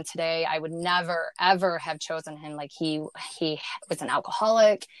who I am today. I would never, ever have chosen him. Like he was an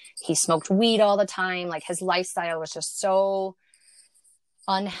alcoholic. He smoked weed all the time. Like his lifestyle was just so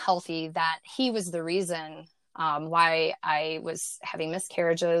unhealthy that he was the reason why I was having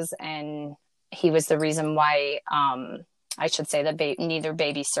miscarriages. And he was the reason why I should say that neither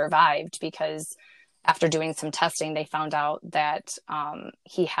baby survived, because after doing some testing, they found out that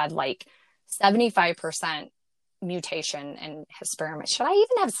he had like 75% mutation in his sperm. Should I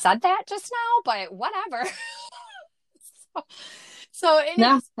even have said that just now? But whatever. so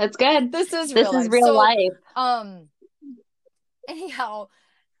No, that's good. This is this real is life. real So, life. Anyhow,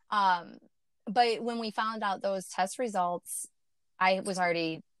 but when we found out those test results, I was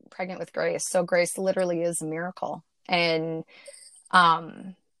already pregnant with Grace. So Grace literally is a miracle. And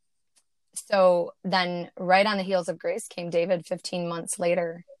so then right on the heels of Grace came David 15 months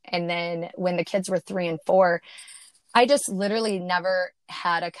later. And then when the kids were 3 and 4, I just literally never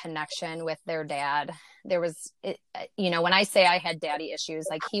had a connection with their dad. There was, when I say I had daddy issues,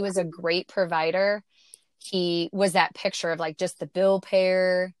 like he was a great provider. He was that picture of like just the bill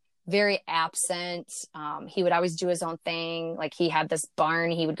payer, very absent. He would always do his own thing. Like he had this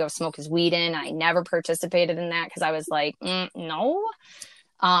barn he would go smoke his weed in. I never participated in that because I was like, no.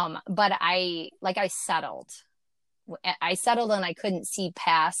 But I settled. I settled and I couldn't see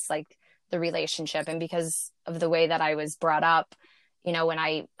past like the relationship. And because of the way that I was brought up, when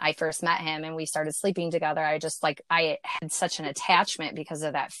I first met him and we started sleeping together, I had such an attachment because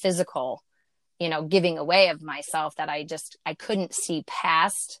of that physical, giving away of myself, that I couldn't see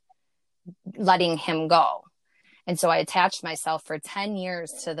past letting him go. And so I attached myself for 10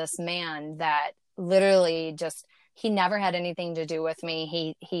 years to this man that literally he never had anything to do with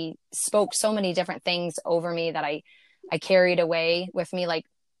me. He spoke so many different things over me that I carried away with me. Like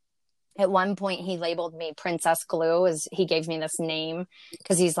at one point he labeled me Princess Glue, as he gave me this name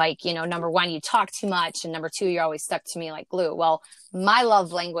because he's like, number one, you talk too much. And number two, you're always stuck to me like glue. Well, my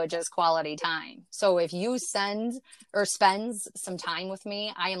love language is quality time. So if you spends some time with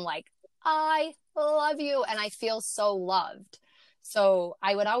me, I am like, I love you. And I feel so loved. So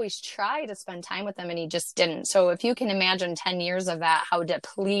I would always try to spend time with him and he just didn't. So if you can imagine 10 years of that, how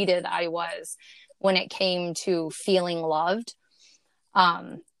depleted I was when it came to feeling loved.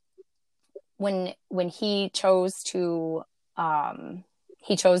 When he chose to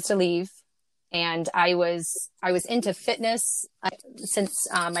leave, and I was into fitness since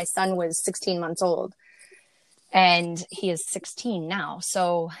my son was 16 months old, and he is 16 now.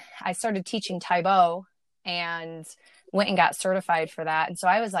 So I started teaching Tae Bo and went and got certified for that. And so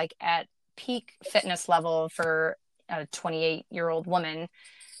I was like at peak fitness level for a 28-year-old woman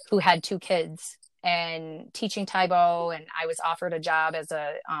who had 2 kids, and teaching Tae Bo. And I was offered a job as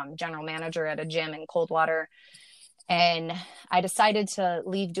a general manager at a gym in Coldwater. And I decided to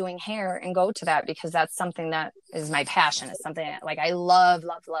leave doing hair and go to that because that's something that is my passion. It's something that, like, I love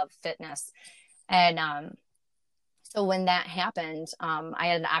fitness. And so when that happened, I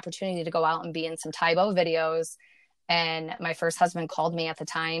had an opportunity to go out and be in some Tae Bo videos. And my first husband called me at the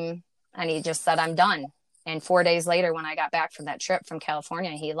time and he just said, I'm done. And 4 days later, when I got back from that trip from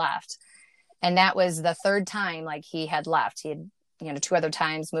California, he left. And that was the 3rd time, like, he had left. He had, 2 other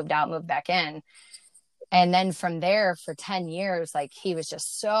times moved out, moved back in. And then from there for 10 years, like, he was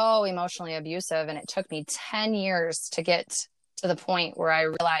just so emotionally abusive. And it took me 10 years to get to the point where I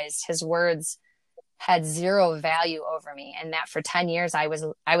realized his words had 0 value over me. And that for 10 years, I was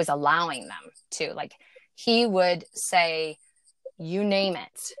allowing them to. Like, he would say, you name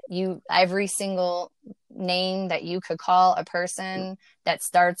it, every single name that you could call a person that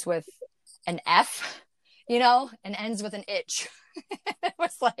starts with an F, and ends with an itch. it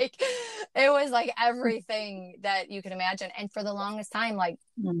was like everything that you could imagine. And for the longest time, like,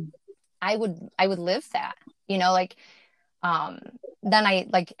 I would live that, then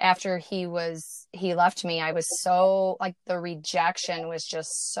after he left me, I was so, like, the rejection was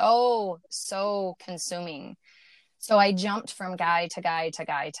just so consuming. So I jumped from guy to guy to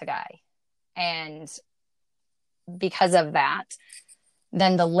guy to guy. And because of that,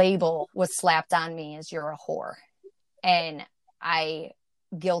 then the label was slapped on me as you're a whore. And I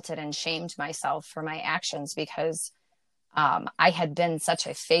guilted and shamed myself for my actions because I had been such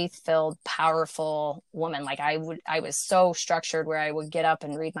a faith-filled, powerful woman. Like, I was so structured where I would get up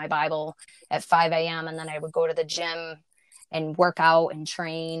and read my Bible at 5 a.m. and then I would go to the gym and work out and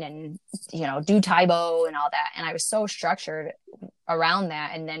train and, do Tae Bo and all that. And I was so structured around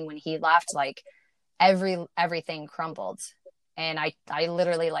that. And then when he left, like, everything crumbled. And I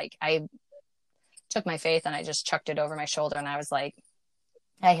literally, like, I took my faith and I just chucked it over my shoulder. And I was like,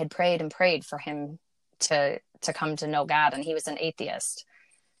 I had prayed and prayed for him to come to know God, and he was an atheist.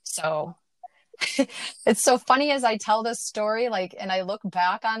 So it's so funny as I tell this story, like, and I look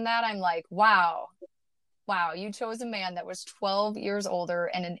back on that, I'm like, wow, you chose a man that was 12 years older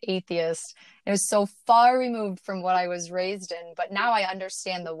and an atheist. It was so far removed from what I was raised in, but now I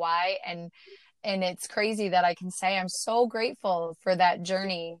understand the why. And it's crazy that I can say I'm so grateful for that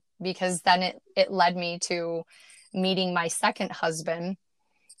journey, because then it led me to meeting my second husband.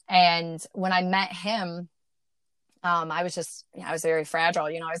 And when I met him, I was very fragile.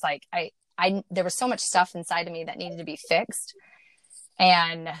 I was like, there was so much stuff inside of me that needed to be fixed.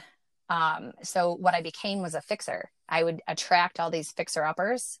 And so what I became was a fixer. I would attract all these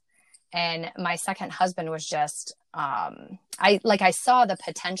fixer-uppers. And my second husband was just, I saw the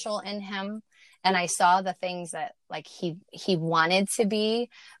potential in him, and I saw the things that like he wanted to be,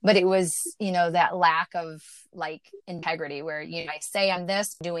 but it was, that lack of like integrity where, I say I'm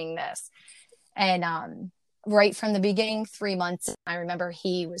this, doing this. And, right from the beginning, 3 months, I remember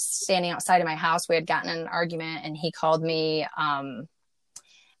he was standing outside of my house. We had gotten in an argument, and he called me,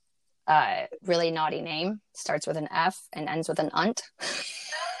 really naughty name, starts with an F and ends with an unt.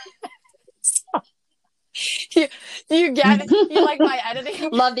 So, you get it? You like my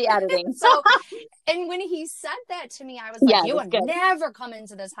editing? Love the editing. So, and when he said that to me, I was like, you would good. never come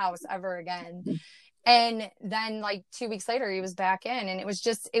into this house ever again. And then like 2 weeks later, he was back in, and it was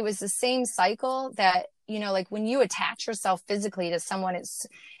the same cycle that, like when you attach yourself physically to someone,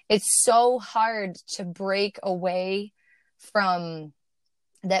 it's so hard to break away from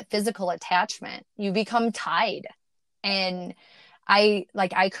that physical attachment. You become tied. And I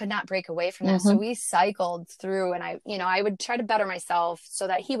could not break away from that. Mm-hmm. So we cycled through, and I would try to better myself so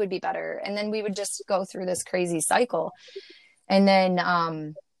that he would be better. And then we would just go through this crazy cycle. And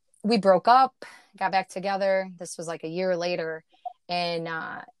then, we broke up, got back together. This was like a year later. And,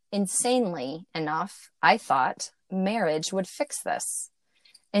 insanely enough, I thought marriage would fix this.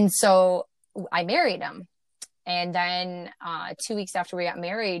 And so I married him. And then 2 weeks after we got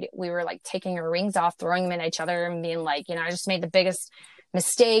married, we were like taking our rings off, throwing them at each other, and being like, I just made the biggest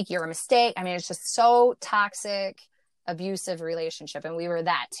mistake. You're a mistake. I mean, it's just so toxic, abusive relationship. And we were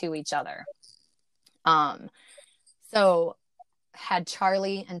that to each other. So had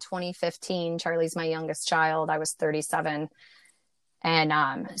Charlie in 2015. Charlie's my youngest child. I was 37.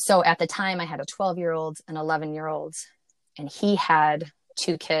 And so at the time I had a 12-year-old, an 11-year-old, and he had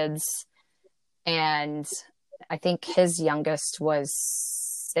 2 kids. And I think his youngest was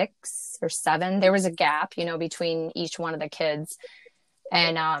 6 or 7. There was a gap, between each one of the kids.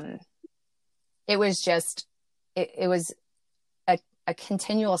 And it was just, it was a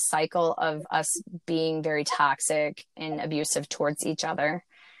continual cycle of us being very toxic and abusive towards each other.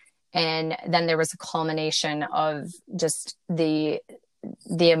 And then there was a culmination of just the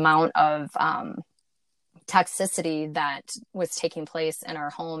amount of toxicity that was taking place in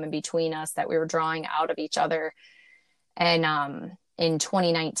our home and between us that we were drawing out of each other. And in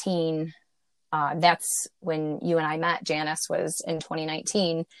 2019, that's when you and I met. Janice was in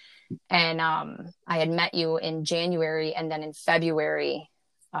 2019. And I had met you in January, and then in February,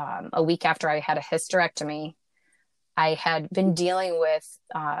 a week after I had a hysterectomy, I had been dealing with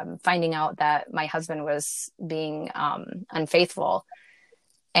finding out that my husband was being unfaithful.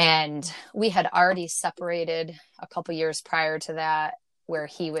 And we had already separated a couple years prior to that, where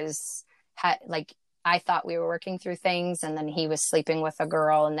he I thought we were working through things, and then he was sleeping with a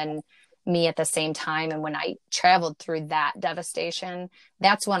girl, and then me at the same time. And when I traveled through that devastation,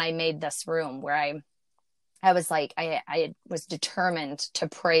 that's when I made this room where I was like, I was determined to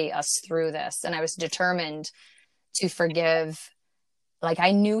pray us through this. And I was determined to forgive. Like,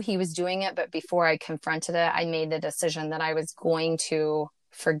 I knew he was doing it, but before I confronted it, I made the decision that I was going to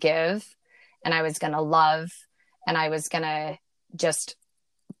forgive, and I was going to love, and I was going to just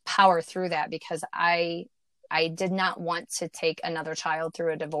power through that, because I did not want to take another child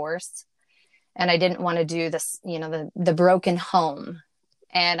through a divorce. And I didn't want to do this, the broken home.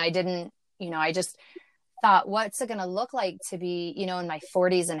 And I didn't, I just thought, what's it going to look like to be, in my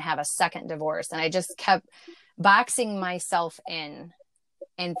 40s and have a second divorce? And I just kept boxing myself in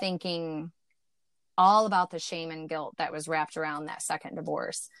and thinking all about the shame and guilt that was wrapped around that second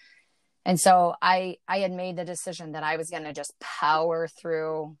divorce. And so I had made the decision that I was going to just power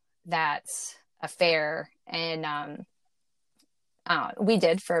through that affair. And we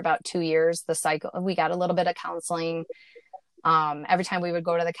did for about 2 years, the cycle. We got a little bit of counseling. Every time we would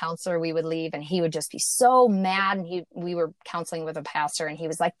go to the counselor, we would leave, and he would just be so mad. And we were counseling with a pastor, and he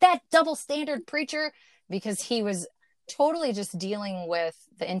was like, that double standard preacher, because he was totally just dealing with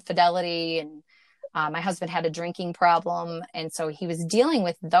the infidelity. And my husband had a drinking problem. And so he was dealing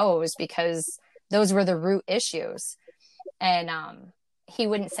with those, because those were the root issues. And he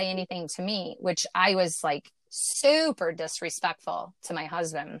wouldn't say anything to me, which I was like super disrespectful to my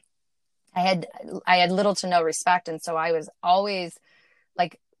husband. I had little to no respect. And so I was always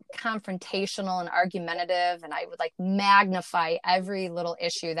like confrontational and argumentative. And I would like magnify every little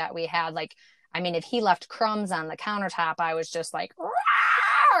issue that we had. Like, I mean, if he left crumbs on the countertop, I was just like,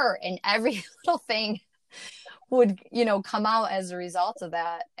 rawr! And every little thing would, you know, come out as a result of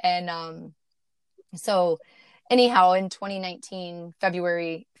that. And so anyhow, in 2019,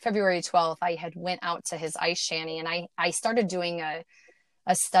 February 12th, I had went out to his ice shanty, and I started doing a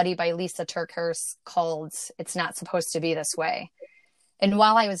study by Lisa TerKeurst called It's Not Supposed to Be This Way. And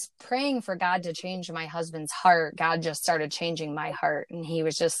while I was praying for God to change my husband's heart, God just started changing my heart. And he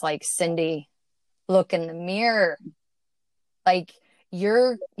was just like, Cindy, look in the mirror. Like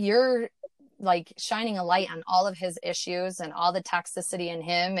you're like shining a light on all of his issues and all the toxicity in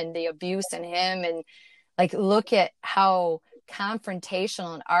him and the abuse in him. And like, look at how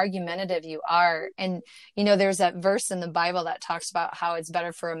confrontational and argumentative you are. And, you know, there's that verse in the Bible that talks about how it's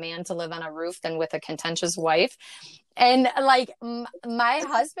better for a man to live on a roof than with a contentious wife. And like, my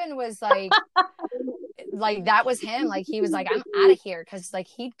husband was like that was him. Like, he was like, I'm out of here. Cause like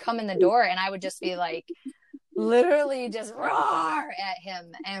he'd come in the door and I would just be like, literally just roar at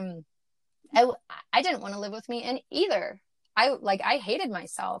him. And I didn't want to live with me and either. I hated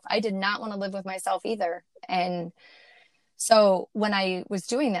myself. I did not want to live with myself either. And so when I was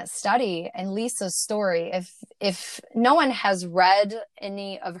doing that study and Lisa's story, if no one has read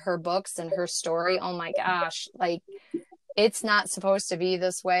any of her books and her story, oh my gosh, like It's Not Supposed to Be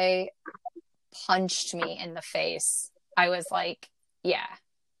This Way punched me in the face. I was like, yeah.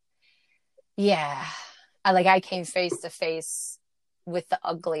 I came face to face with the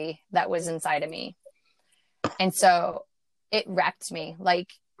ugly that was inside of me. And so it wrecked me. Like,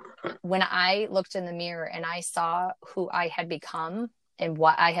 when I looked in the mirror and I saw who I had become and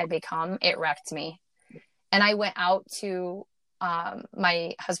what I had become, it wrecked me. And I went out to,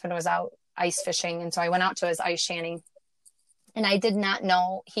 my husband was out ice fishing. And so I went out to his ice shanty, and I did not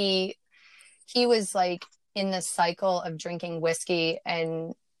know he was like in this cycle of drinking whiskey,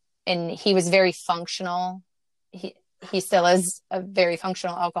 and he was very functional. He still is a very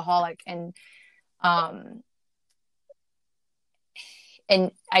functional alcoholic. And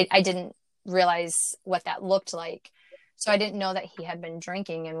I didn't realize what that looked like. So I didn't know that he had been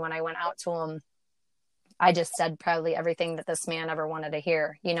drinking. And when I went out to him, I just said probably everything that this man ever wanted to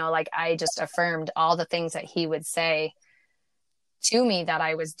hear. You know, like I just affirmed all the things that he would say to me that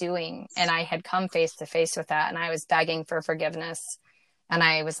I was doing. And I had come face to face with that. And I was begging for forgiveness. And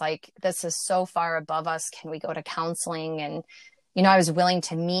I was like, this is so far above us. Can we go to counseling? And, you know, I was willing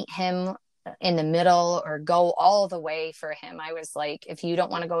to meet him in the middle or go all the way for him. I was like, if you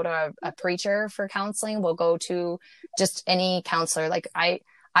don't want to go to a preacher for counseling, we'll go to just any counselor. Like I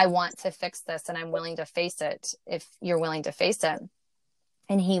want to fix this and I'm willing to face it if you're willing to face it.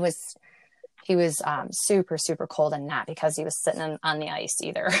 And he was super, super cold, and not because he was sitting on the ice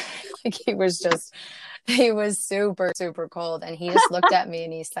either. Like he was super, super cold. And he just looked at me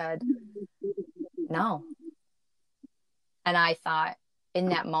and he said, no. And I thought, in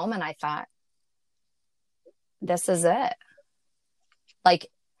that moment, I thought, this is it. Like,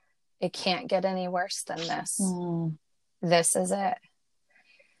 it can't get any worse than this. This is it.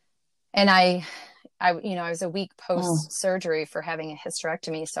 And I was a week post surgery for having a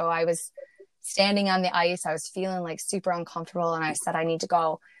hysterectomy. So I was standing on the ice. I was feeling like super uncomfortable. And I said, I need to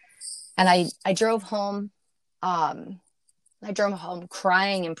go. And I drove home. I drove home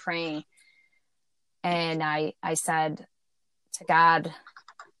crying and praying. And I said to God,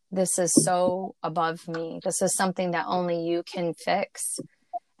 this is so above me. This is something that only you can fix.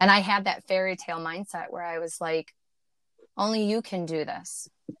 And I had that fairy tale mindset where I was like, only you can do this,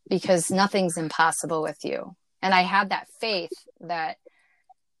 because nothing's impossible with you. And I had that faith that,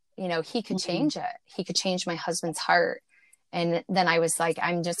 you know, he could change it. He could change my husband's heart. And then I was like,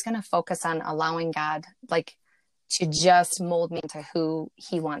 I'm just going to focus on allowing God, like, to just mold me into who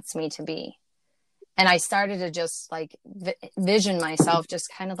he wants me to be. And I started to just like vision myself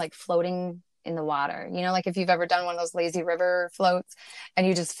just kind of like floating in the water. You know, like if you've ever done one of those lazy river floats, and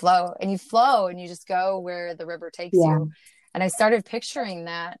you just flow and you just go where the river takes you. And I started picturing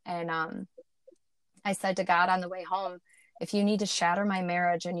that. And I said to God on the way home, if you need to shatter my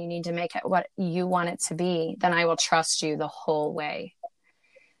marriage and you need to make it what you want it to be, then I will trust you the whole way.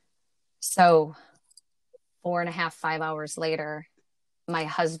 So 4.5, 5 hours later, my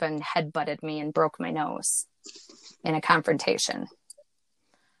husband headbutted me and broke my nose in a confrontation.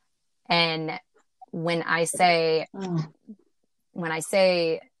 And when I say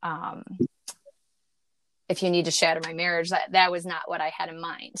if you need to shatter my marriage, that was not what I had in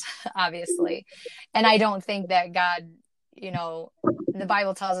mind, obviously. And I don't think that God, you know, the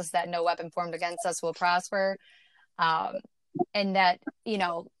Bible tells us that no weapon formed against us will prosper. And that, you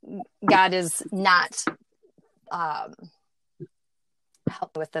know, God is not,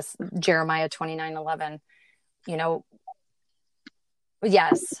 help with this, Jeremiah 29:11, you know,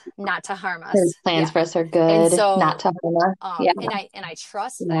 yes, not to harm us. His plans for us are good, so, not to harm us. Yeah. And I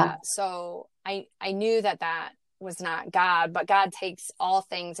trust that. So I knew that was not God, but God takes all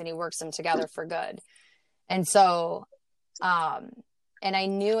things and he works them together for good. And so, and I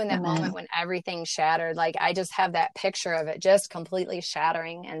knew in that Amen. moment when everything shattered, like I just have that picture of it just completely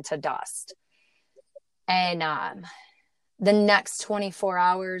shattering into dust. And the next 24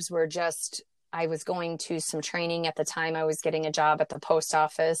 hours were just, I was going to some training at the time. I was getting a job at the post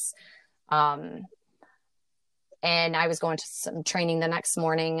office. And I was going to some training the next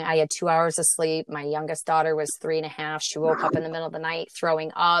morning. I had 2 hours of sleep. My youngest daughter was 3.5. She woke up in the middle of the night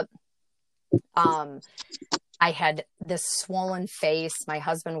throwing up. I had this swollen face. My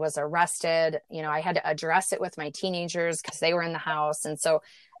husband was arrested. You know, I had to address it with my teenagers because they were in the house. And so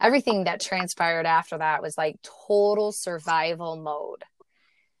everything that transpired after that was like total survival mode.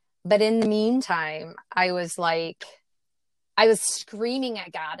 But in the meantime, I was screaming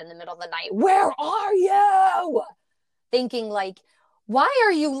at God in the middle of the night, "Where are you?" Thinking like, why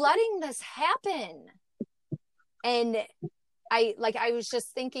are you letting this happen? And I was just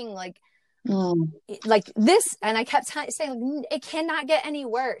thinking like this, and I kept saying it cannot get any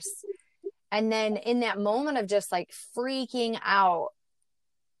worse. And then in that moment of just like freaking out,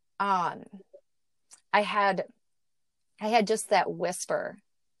 I had just that whisper.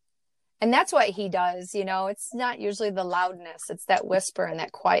 And that's what he does, you know, it's not usually the loudness, it's that whisper and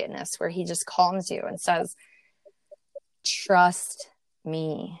that quietness where he just calms you and says, "Trust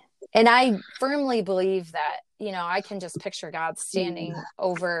me." And I firmly believe that, you know, I can just picture God standing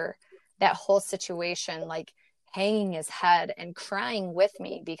over that whole situation, like hanging his head and crying with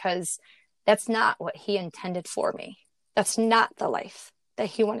me, because that's not what he intended for me. That's not the life that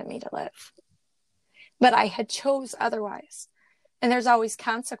he wanted me to live. But I had chose otherwise. And there's always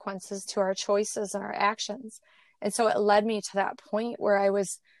consequences to our choices and our actions. And so it led me to that point where I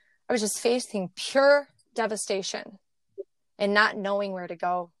was just facing pure devastation and not knowing where to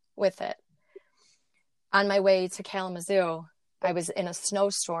go with it. On my way to Kalamazoo, I was in a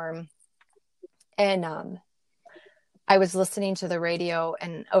snowstorm, and I was listening to the radio,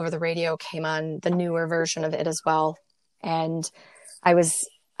 and over the radio came on the newer version of It Is Well. And I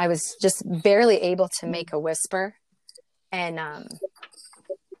was just barely able to make a whisper. And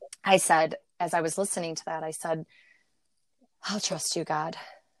I said, as I was listening to that, I said, "I'll trust you, God."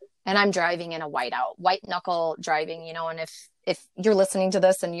 And I'm driving in a white knuckle driving, you know, and if you're listening to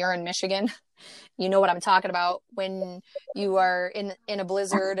this and you're in Michigan, you know what I'm talking about. When you are in a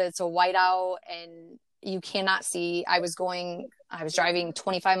blizzard, it's a whiteout and you cannot see. I was driving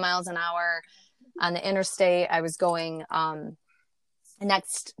 25 miles an hour on the interstate. I was going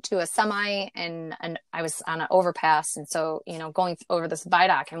next to a semi, and I was on an overpass. And so, you know, going over this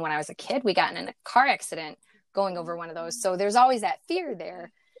viaduct. And when I was a kid, we got in a car accident going over one of those. So there's always that fear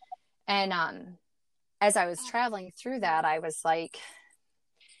there. And as I was traveling through that, I was like,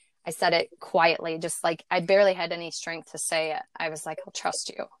 I said it quietly, just like I barely had any strength to say it. I was like, "I'll trust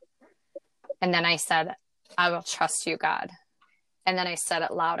you." And then I said, "I will trust you, God." And then I said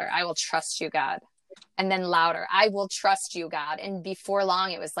it louder, "I will trust you, God." And then louder, "I will trust you, God." And before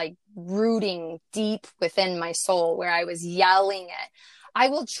long, it was like rooting deep within my soul where I was yelling it, "I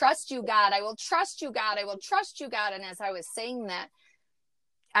will trust you, God. I will trust you, God. I will trust you, God." And as I was saying that,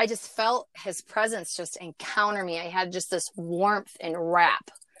 I just felt his presence just encounter me. I had just this warmth and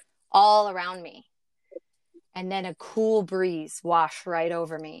wrap all around me. And then a cool breeze washed right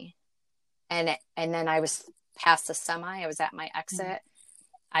over me. And then I was past the semi. I was at my exit.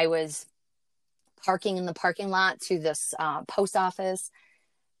 I was parking in the parking lot to this post office.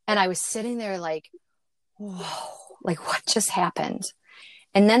 And I was sitting there like, whoa, like what just happened?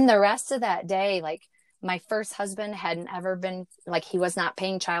 And then the rest of that day, like my first husband hadn't ever been, like he was not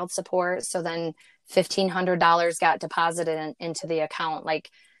paying child support. So then $1,500 got deposited into the account.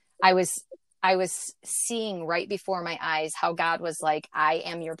 Like I was seeing right before my eyes how God was like, "I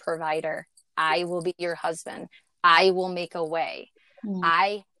am your provider. I will be your husband. I will make a way.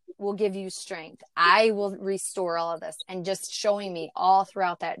 I will give you strength. I will restore all of this." And just showing me all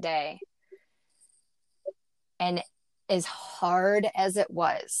throughout that day. And as hard as it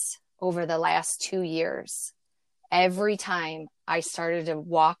was over the last 2 years, every time I started to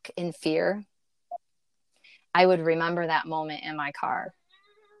walk in fear, I would remember that moment in my car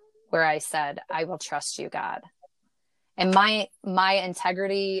where I said, I will trust you, God. And my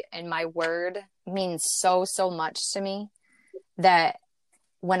integrity and my word means so, so much to me that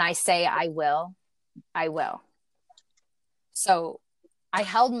when I say I will, I will. So I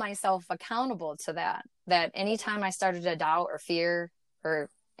held myself accountable to that anytime I started to doubt or fear or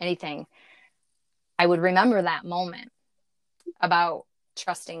anything, I would remember that moment about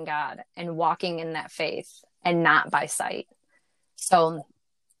trusting God and walking in that faith and not by sight. So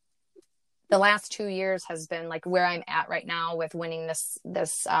the last 2 years has been like where I'm at right now with winning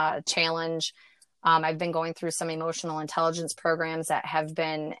this challenge. I've been going through some emotional intelligence programs that have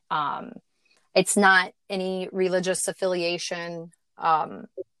been, it's not any religious affiliation,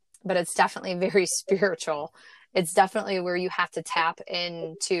 but it's definitely very spiritual. It's definitely where you have to tap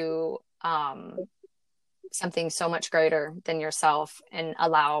into something so much greater than yourself and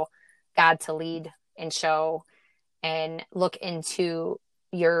allow God to lead and show and look into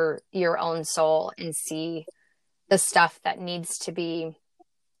your own soul and see the stuff that needs to be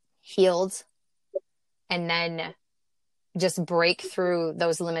healed, and then just break through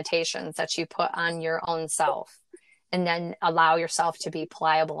those limitations that you put on your own self, and then allow yourself to be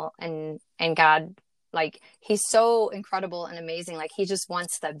pliable. And God, like, he's so incredible and amazing. Like, he just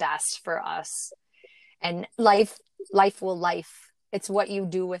wants the best for us. And life will life. It's what you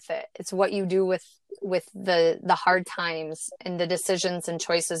do with it. It's what you do with the hard times and the decisions and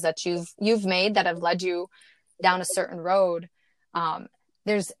choices that you've made that have led you down a certain road.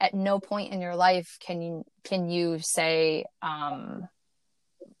 There's at no point in your life can you say,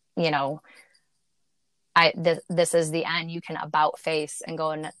 this is the end. You can about face and go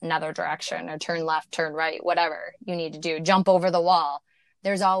in another direction or turn left, turn right, whatever you need to do, jump over the wall.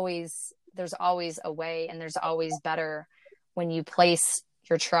 There's always a way, and there's always better when you place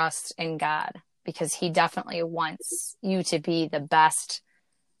your trust in God, because he definitely wants you to be the best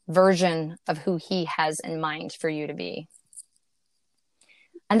version of who he has in mind for you to be.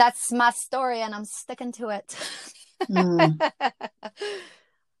 And that's my story, and I'm sticking to it.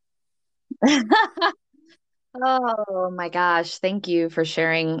 Oh my gosh. Thank you for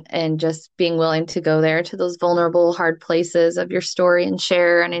sharing and just being willing to go there to those vulnerable, hard places of your story and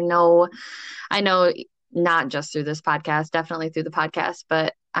share. And I know not just through this podcast, definitely through the podcast,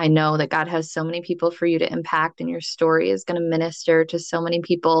 but I know that God has so many people for you to impact, and your story is going to minister to so many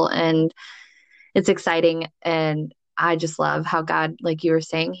people, and it's exciting. And I just love how God, like you were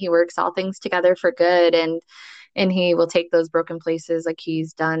saying, he works all things together for good, and he will take those broken places like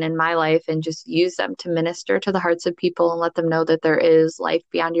he's done in my life and just use them to minister to the hearts of people and let them know that there is life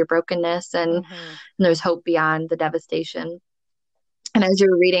beyond your brokenness, and there's hope beyond the devastation. And as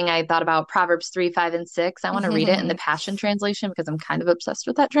you were reading, I thought about Proverbs 3, 5, and 6. I want to read it in the Passion Translation because I'm kind of obsessed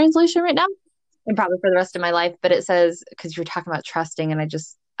with that translation right now, and probably for the rest of my life. But it says, because you're talking about trusting, and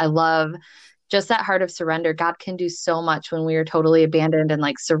I love just that heart of surrender. God can do so much when we are totally abandoned and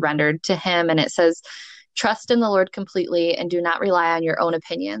like surrendered to him. And it says, trust in the Lord completely and do not rely on your own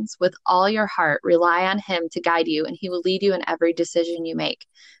opinions. With all your heart, rely on him to guide you, and he will lead you in every decision you make.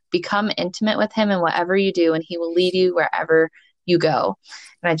 Become intimate with him in whatever you do, and he will lead you wherever you go.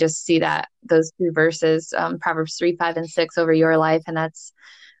 And I just see that those two verses, Proverbs 3, 5, and 6 over your life. And that's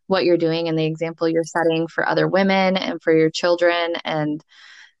what you're doing and the example you're setting for other women and for your children. And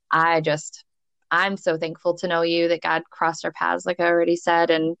I'm so thankful to know you, that God crossed our paths, like I already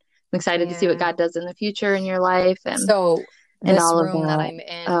said, and I'm excited to see what God does in the future in your life. And so and this all room of that I'm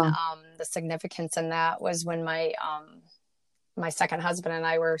in, the significance in that was when my second husband and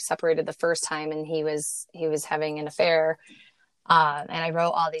I were separated the first time, and he was having an affair. And I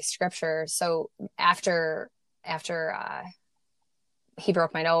wrote all these scriptures. So after he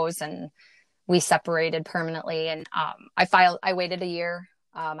broke my nose and we separated permanently, and I waited a year.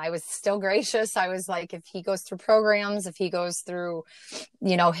 I was still gracious. I was like, if he goes through programs, if he goes through,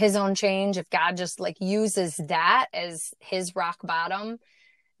 his own change, if God just like uses that as his rock bottom,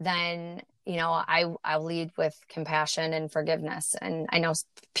 then, I'll lead with compassion and forgiveness. And I know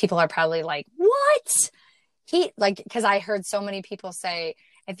people are probably like, what? Because I heard so many people say,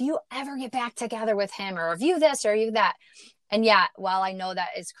 if you ever get back together with him, or if you this or you that. And yeah, while I know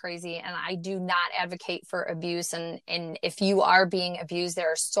that is crazy, and I do not advocate for abuse, and if you are being abused,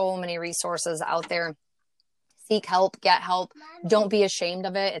 there are so many resources out there. Seek help, get help. Don't be ashamed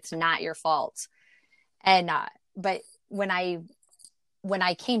of it. It's not your fault. And but when I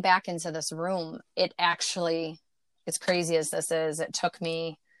came back into this room, it actually, as crazy as this is, it took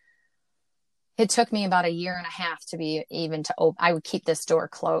me about 1.5 years to be even to open. I would keep this door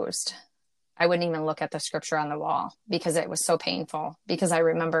closed. I wouldn't even look at the scripture on the wall because it was so painful, because I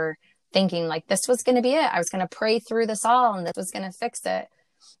remember thinking like this was going to be it. I was going to pray through this all and this was going to fix it.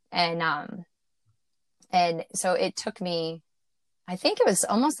 And, and so it took me, I think it was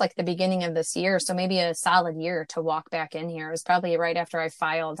almost like the beginning of this year. So maybe a solid year to walk back in here. It was probably right after I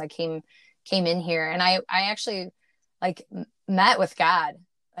filed. I came in here, and I actually like met with God.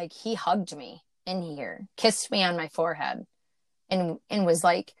 Like he hugged me in here, kissed me on my forehead, and was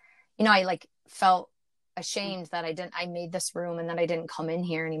like, I like felt ashamed that I made this room and that I didn't come in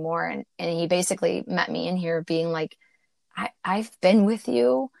here anymore. And he basically met me in here being like, I've been with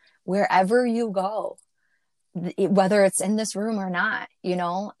you wherever you go, whether it's in this room or not,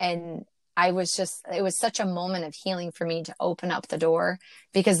 and it was such a moment of healing for me to open up the door,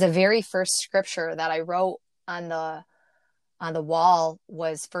 because the very first scripture that I wrote on the wall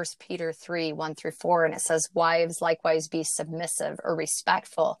was 1 Peter 3:1-4. And it says, wives, likewise be submissive or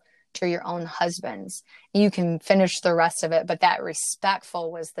respectful to your own husbands. You can finish the rest of it, but that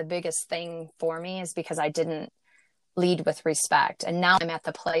respectful was the biggest thing for me, is because I didn't lead with respect. And now I'm at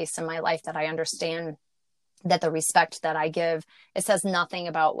the place in my life that I understand that the respect that I give, it says nothing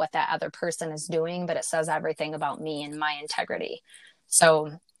about what that other person is doing, but it says everything about me and my integrity.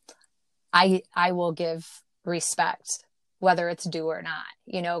 So I will give respect, whether it's due or not,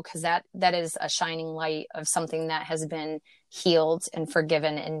 because that is a shining light of something that has been healed and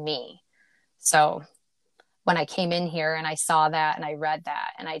forgiven in me. So when I came in here and I saw that and I read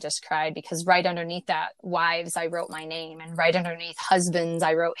that, and I just cried, because right underneath that, wives, I wrote my name, and right underneath husbands,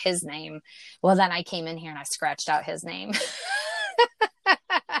 I wrote his name. Well, then I came in here and I scratched out his name.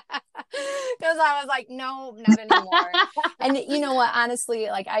 Because I was like, no, not anymore. And you know what, honestly,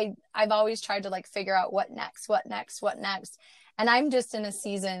 like I've always tried to like figure out what next. And I'm just in a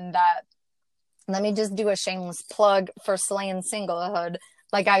season that, let me just do a shameless plug for Slaying Singlehood.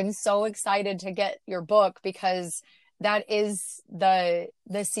 Like, I'm so excited to get your book, because that is the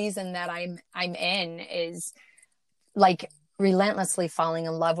season that I'm in, is like relentlessly falling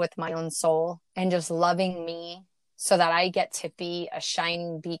in love with my own soul and just loving me, so that I get to be a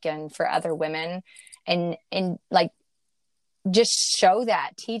shining beacon for other women, and like just show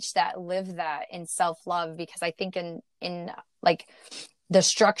that, teach that, live that in self-love. Because I think in like the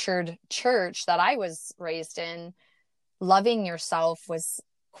structured church that I was raised in, loving yourself was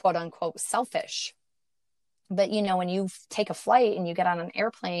quote unquote selfish. But when you take a flight and you get on an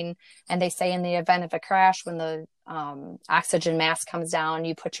airplane, and they say in the event of a crash, when the oxygen mask comes down,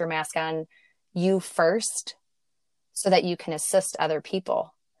 you put your mask on you first, so that you can assist other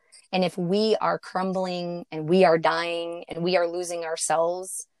people. And if we are crumbling and we are dying and we are losing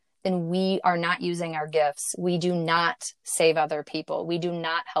ourselves, then we are not using our gifts. We do not save other people. We do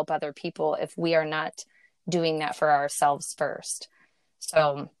not help other people if we are not doing that for ourselves first.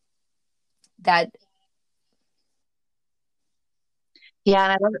 So that.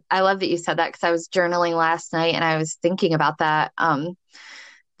 Yeah, and I love that you said that, because I was journaling last night and I was thinking about that.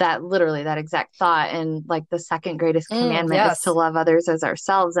 That literally, that exact thought. And like the second greatest commandment is to Yes. love others as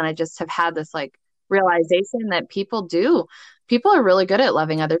ourselves. And I just have had this like realization that people are really good at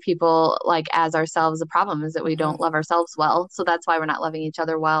loving other people like as ourselves. The problem is that we Mm-hmm. don't love ourselves well. So that's why we're not loving each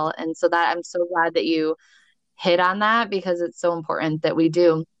other well. And so that, I'm so glad that you hit on that, because it's so important that we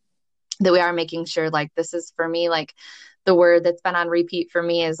are making sure, like, this is for me, like the word that's been on repeat for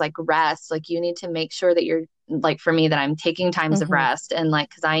me is like rest. Like, you need to make sure that you're, like, for me, that I'm taking times of Mm-hmm. rest. And like,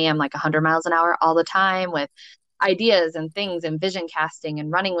 cause I am like 100 miles an hour all the time with ideas and things and vision casting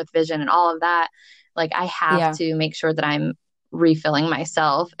and running with vision and all of that. Like, I have Yeah. to make sure that I'm refilling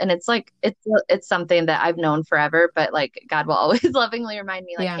myself. And it's like, it's something that I've known forever, but like God will always lovingly remind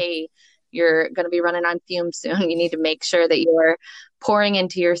me, like, Yeah. hey, you're going to be running on fumes soon. You need to make sure that you're pouring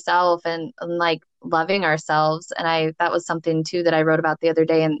into yourself, and like loving ourselves. And that was something too that I wrote about the other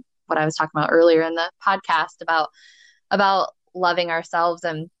day, and what I was talking about earlier in the podcast about loving ourselves,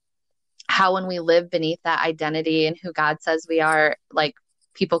 and how when we live beneath that identity and who God says we are, like,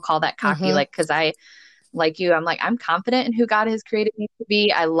 people call that cocky. Mm-hmm. Like, cause I, like you, I'm like, I'm confident in who God has created me to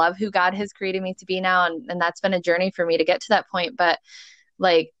be. I love who God has created me to be now. And that's been a journey for me to get to that point. But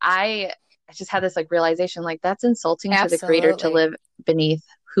like, I just had this like realization, like, that's insulting to the creator to Absolutely. live beneath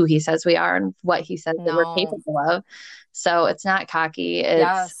who he says we are and what he says that we're No. capable of. So it's not cocky.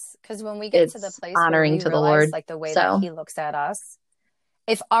 Yes. Because when we get to the It's place where honoring we to the realize Lord. like the way that So, he looks at us,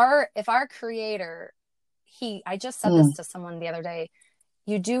 if our creator, I just said this mm, to someone the other day,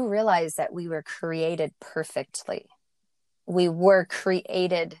 you do realize that we were created perfectly. We were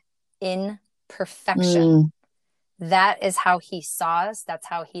created in perfection. mm, That is how he saw us. That's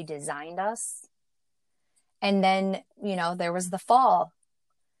how he designed us. And then, there was the fall.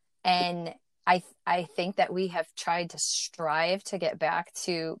 And I think that we have tried to strive to get back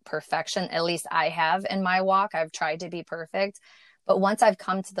to perfection. At least I have in my walk. I've tried to be perfect. But once I've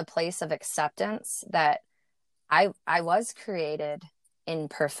come to the place of acceptance that I was created in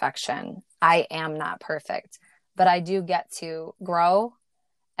perfection, I am not perfect, but I do get to grow,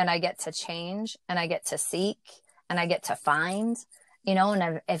 and I get to change, and I get to seek, and I get to find,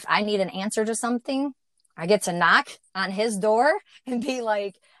 and if I need an answer to something, I get to knock on his door and be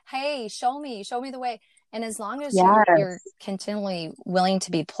like, hey, show me the way. And as long as you're Yes. continually willing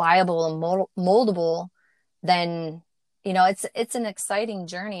to be pliable and moldable, then it's an exciting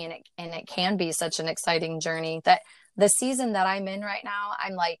journey, and it can be such an exciting journey that the season that I'm in right now,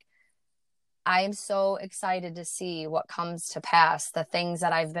 I am so excited to see what comes to pass, the things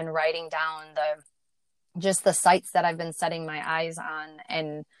that I've been writing down, the sights that I've been setting my eyes on,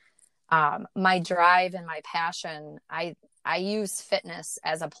 and my drive and my passion. I use fitness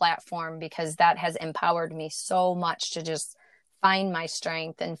as a platform because that has empowered me so much to just find my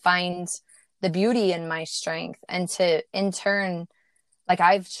strength and find the beauty in my strength, and to in turn, like,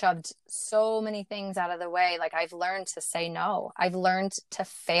 I've shoved so many things out of the way. Like, I've learned to say no. I've learned to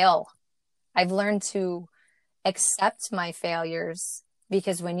fail. I've learned to accept my failures,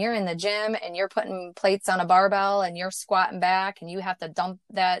 because when you're in the gym and you're putting plates on a barbell and you're squatting back and you have to dump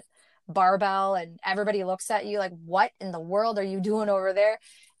that barbell and everybody looks at you like, what in the world are you doing over there?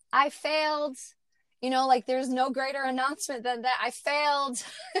 I failed. Like, there's no greater announcement than that. I failed,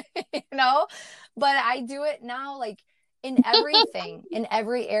 but I do it now, like, in everything, in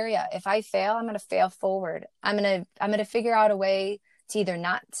every area. If I fail, I'm going to fail forward. I'm going to figure out a way to either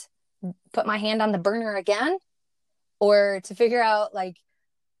not put my hand on the burner again, or to figure out, like,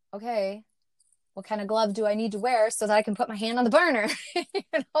 okay, what kind of glove do I need to wear so that I can put my hand on the burner?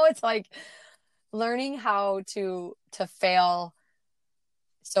 It's like learning how to fail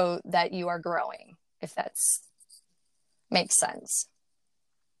so that you are growing, if that's makes sense.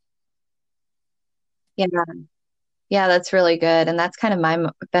 Yeah. Yeah, that's really good. And that's kind of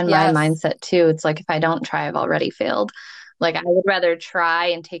been my Yes. mindset too. It's like if I don't try, I've already failed. Like I would rather try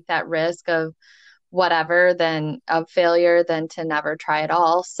and take that risk of whatever than of failure than to never try at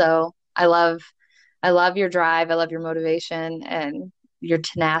all. So I love your drive. I love your motivation and your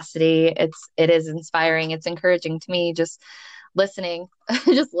tenacity. It is inspiring. It's encouraging to me just listening,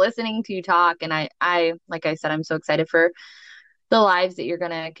 just listening to you talk. And like I said, I'm so excited for the lives that you're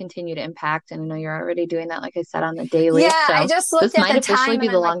going to continue to impact. And I know you're already doing that, like I said, on the daily. Yeah, I So just looked this at might the officially time be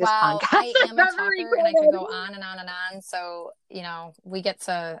and the I'm like, longest wow, podcast I I've am a ever talker and I could go recorded. on and on and on. So, we get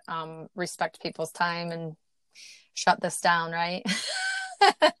to respect people's time and shut this down, right?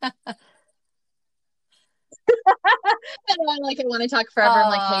 I want to talk forever. I'm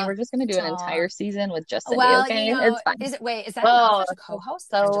like, hey, uh, we're just going to do an uh, entire season with just Cindy. well, Okay. It's fine. is that an Oh, offer to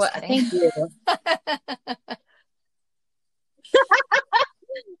co-host? I'm so just kidding. thank you.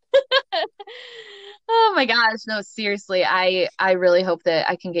 Oh my gosh, no, seriously. I really hope that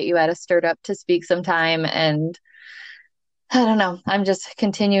I can get you at a stirred up to speak sometime. And I don't know. I'm just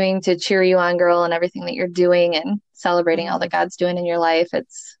continuing to cheer you on, girl, and everything that you're doing and celebrating all that Mm. God's doing in your life.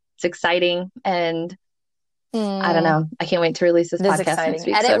 It's exciting, and I don't Mm, know. I can't wait to release this it is podcast next exciting.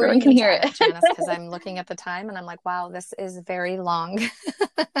 week so Edit where everyone you can need to hear edit, it. Janice, because I'm looking at the time and I'm like, wow, this is very long.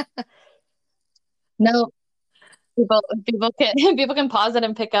 No, people can people can pause it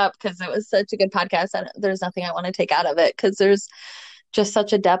and pick up because it was such a good podcast. There's nothing I want to take out of it because there's just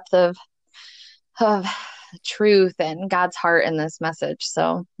such a depth of truth and God's heart in this message.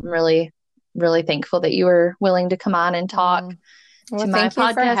 So I'm really, really thankful that you were willing to come on and talk Mm. Well, to my thank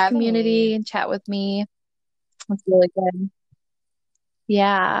you for podcast having me. community and chat with me. It's really good.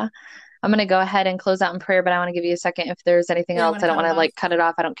 Yeah. I'm going to go ahead and close out in prayer, but I want to give you a second if there's anything You don't else. want I to don't cut want it to off? like cut it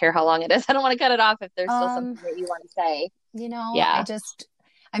off. I don't care how long it is. I don't want to cut it off if there's still Um, something that you want to say. I Yeah. just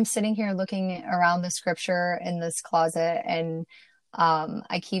I'm sitting here looking around the scripture in this closet, and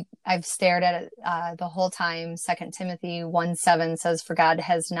I've stared at it the whole time. 2 Timothy 1:7 says, "For God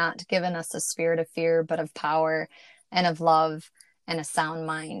has not given us a spirit of fear, but of power and of love and a sound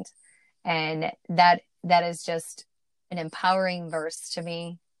mind." And that is just an empowering verse to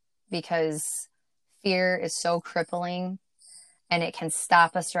me, because fear is so crippling, and it can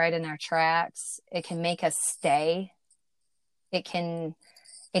stop us right in our tracks. It can make us stay. It can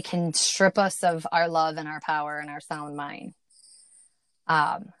strip us of our love and our power and our sound mind.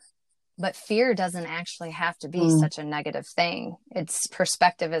 Um, but fear doesn't actually have to be Mm. such a negative thing. Its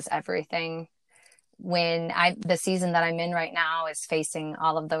perspective is everything. The season that I'm in right now is facing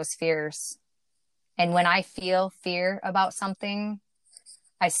all of those fears. And when I feel fear about something,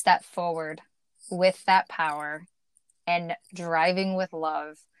 I step forward with that power and driving with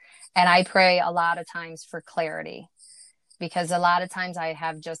love. And I pray a lot of times for clarity, because a lot of times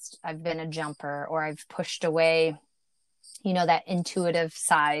I've been a jumper, or I've pushed away that intuitive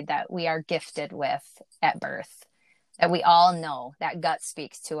side that we are gifted with at birth, that we all know, that gut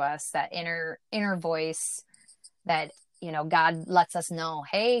speaks to us, that inner voice that, God lets us know,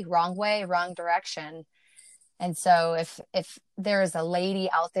 hey, wrong way, wrong direction. And so if there is a lady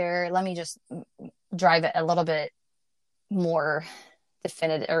out there, let me just drive it a little bit more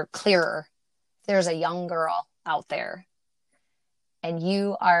definitive or clearer. There's a young girl out there and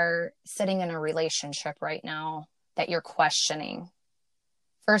you are sitting in a relationship right now that you're questioning.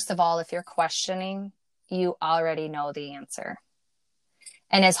 First of all, if you're questioning, you already know the answer.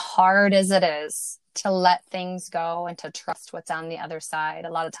 And as hard as it is to let things go and to trust what's on the other side,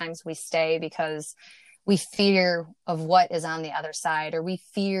 a lot of times we stay because we fear of what is on the other side, or we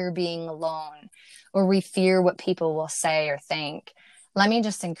fear being alone, or we fear what people will say or think. Let me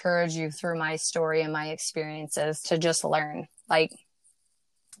just encourage you through my story and my experiences to just learn. Like,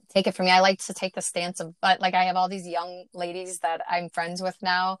 take it from me. I like to take the stance of, but like I have all these young ladies that I'm friends with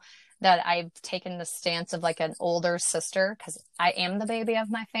now that I've taken the stance of like an older sister, because I am the baby of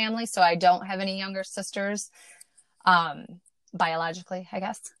my family. So I don't have any younger sisters, biologically, I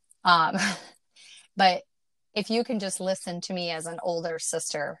guess. But if you can just listen to me as an older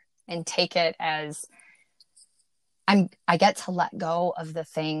sister and take it as I get to let go of the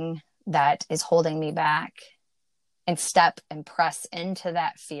thing that is holding me back and step and press into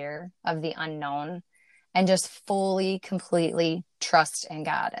that fear of the unknown and just fully, completely trust in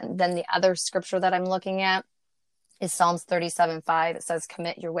God. And then the other scripture that I'm looking at is Psalms 37:5. It says,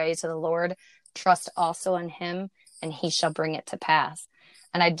 commit your way to the Lord, trust also in him, and he shall bring it to pass.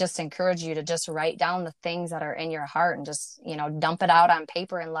 And I just encourage you to just write down the things that are in your heart and just, dump it out on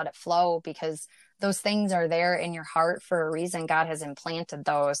paper and let it flow, because those things are there in your heart for a reason. God has implanted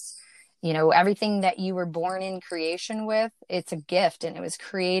those. Everything that you were born in creation with, it's a gift and it was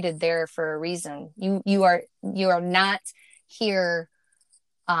created there for a reason. You are not here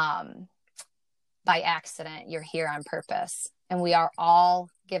by accident. You're here on purpose. And we are all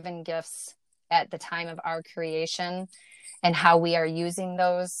given gifts at the time of our creation, and how we are using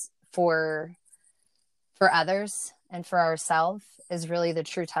those for others and for ourselves is really the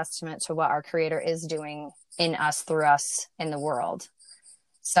true testament to what our Creator is doing in us, through us, in the world.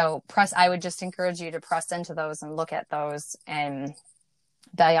 So I would just encourage you to press into those and look at those. And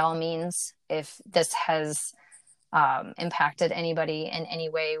by all means, if this has impacted anybody in any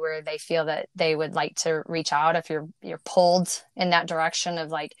way where they feel that they would like to reach out, if you're pulled in that direction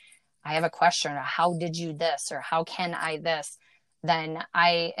of like, I have a question, or how did you this, or how can I this, then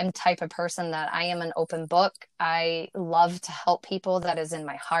I am the type of person that I am an open book. I love to help people. That is in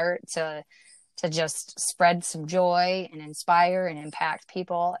my heart, to just spread some joy and inspire and impact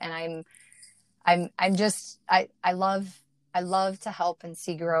people. And I love to help and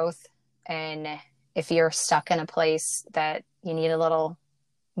see growth. And if you're stuck in a place that you need a little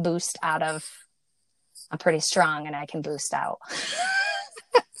boost out of, I'm pretty strong and I can boost out.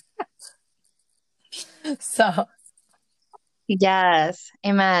 So Yes.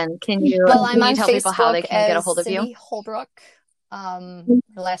 Amen. Can you I'm on tell people how they Facebook can get a as hold of you? Cindy Holbrook. The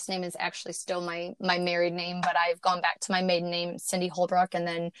last name is actually still my married name, but I've gone back to my maiden name, Cindy Holbrook. And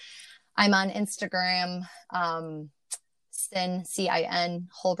then I'm on Instagram. Cin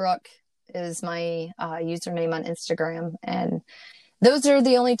Holbrook is my username on Instagram. And those are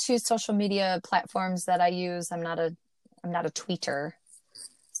the only two social media platforms that I use. I'm not a tweeter.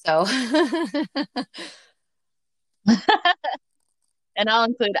 So And I'll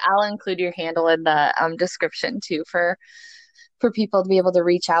include your handle in the description too, for people to be able to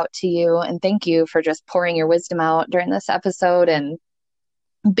reach out to you. And thank you for just pouring your wisdom out during this episode and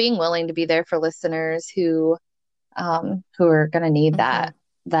being willing to be there for listeners who are going to need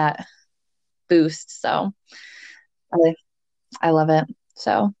that boost. So I love it.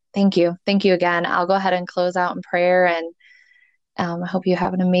 So thank you again. I'll go ahead and close out in prayer, and I hope you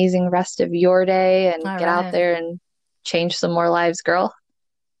have an amazing rest of your day and get out there and change some more lives, girl.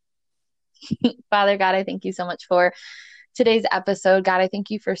 Father God, I thank you so much for today's episode. God, I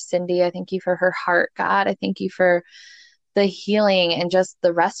thank you for Cindy. I thank you for her heart. God, I thank you for the healing and just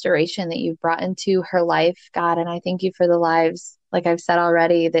the restoration that you've brought into her life, God. And I thank you for the lives, like I've said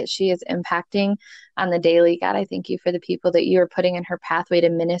already, that she is impacting on the daily. God, I thank you for the people that you are putting in her pathway to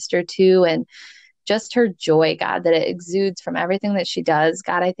minister to, and just her joy, God, that it exudes from everything that she does.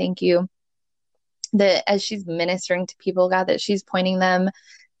 God, I thank you that as she's ministering to people, God, that she's pointing them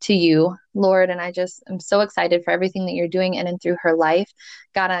to you, Lord. And I just am so excited for everything that you're doing in and through her life.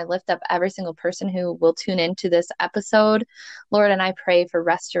 God, I lift up every single person who will tune into this episode, Lord, and I pray for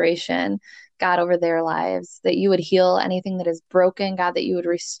restoration, God, over their lives, that you would heal anything that is broken, God, that you would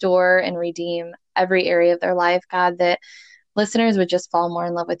restore and redeem every area of their life, God, that listeners would just fall more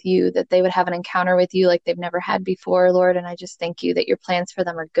in love with you, that they would have an encounter with you like they've never had before, Lord. And I just thank you that your plans for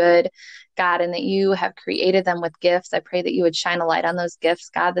them are good, God, and that you have created them with gifts. I pray that you would shine a light on those gifts,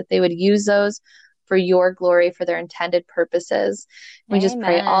 God, that they would use those for your glory, for their intended purposes. We just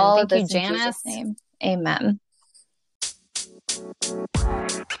pray Amen. all of Thank you, this in Jesus' Janice. name. Amen.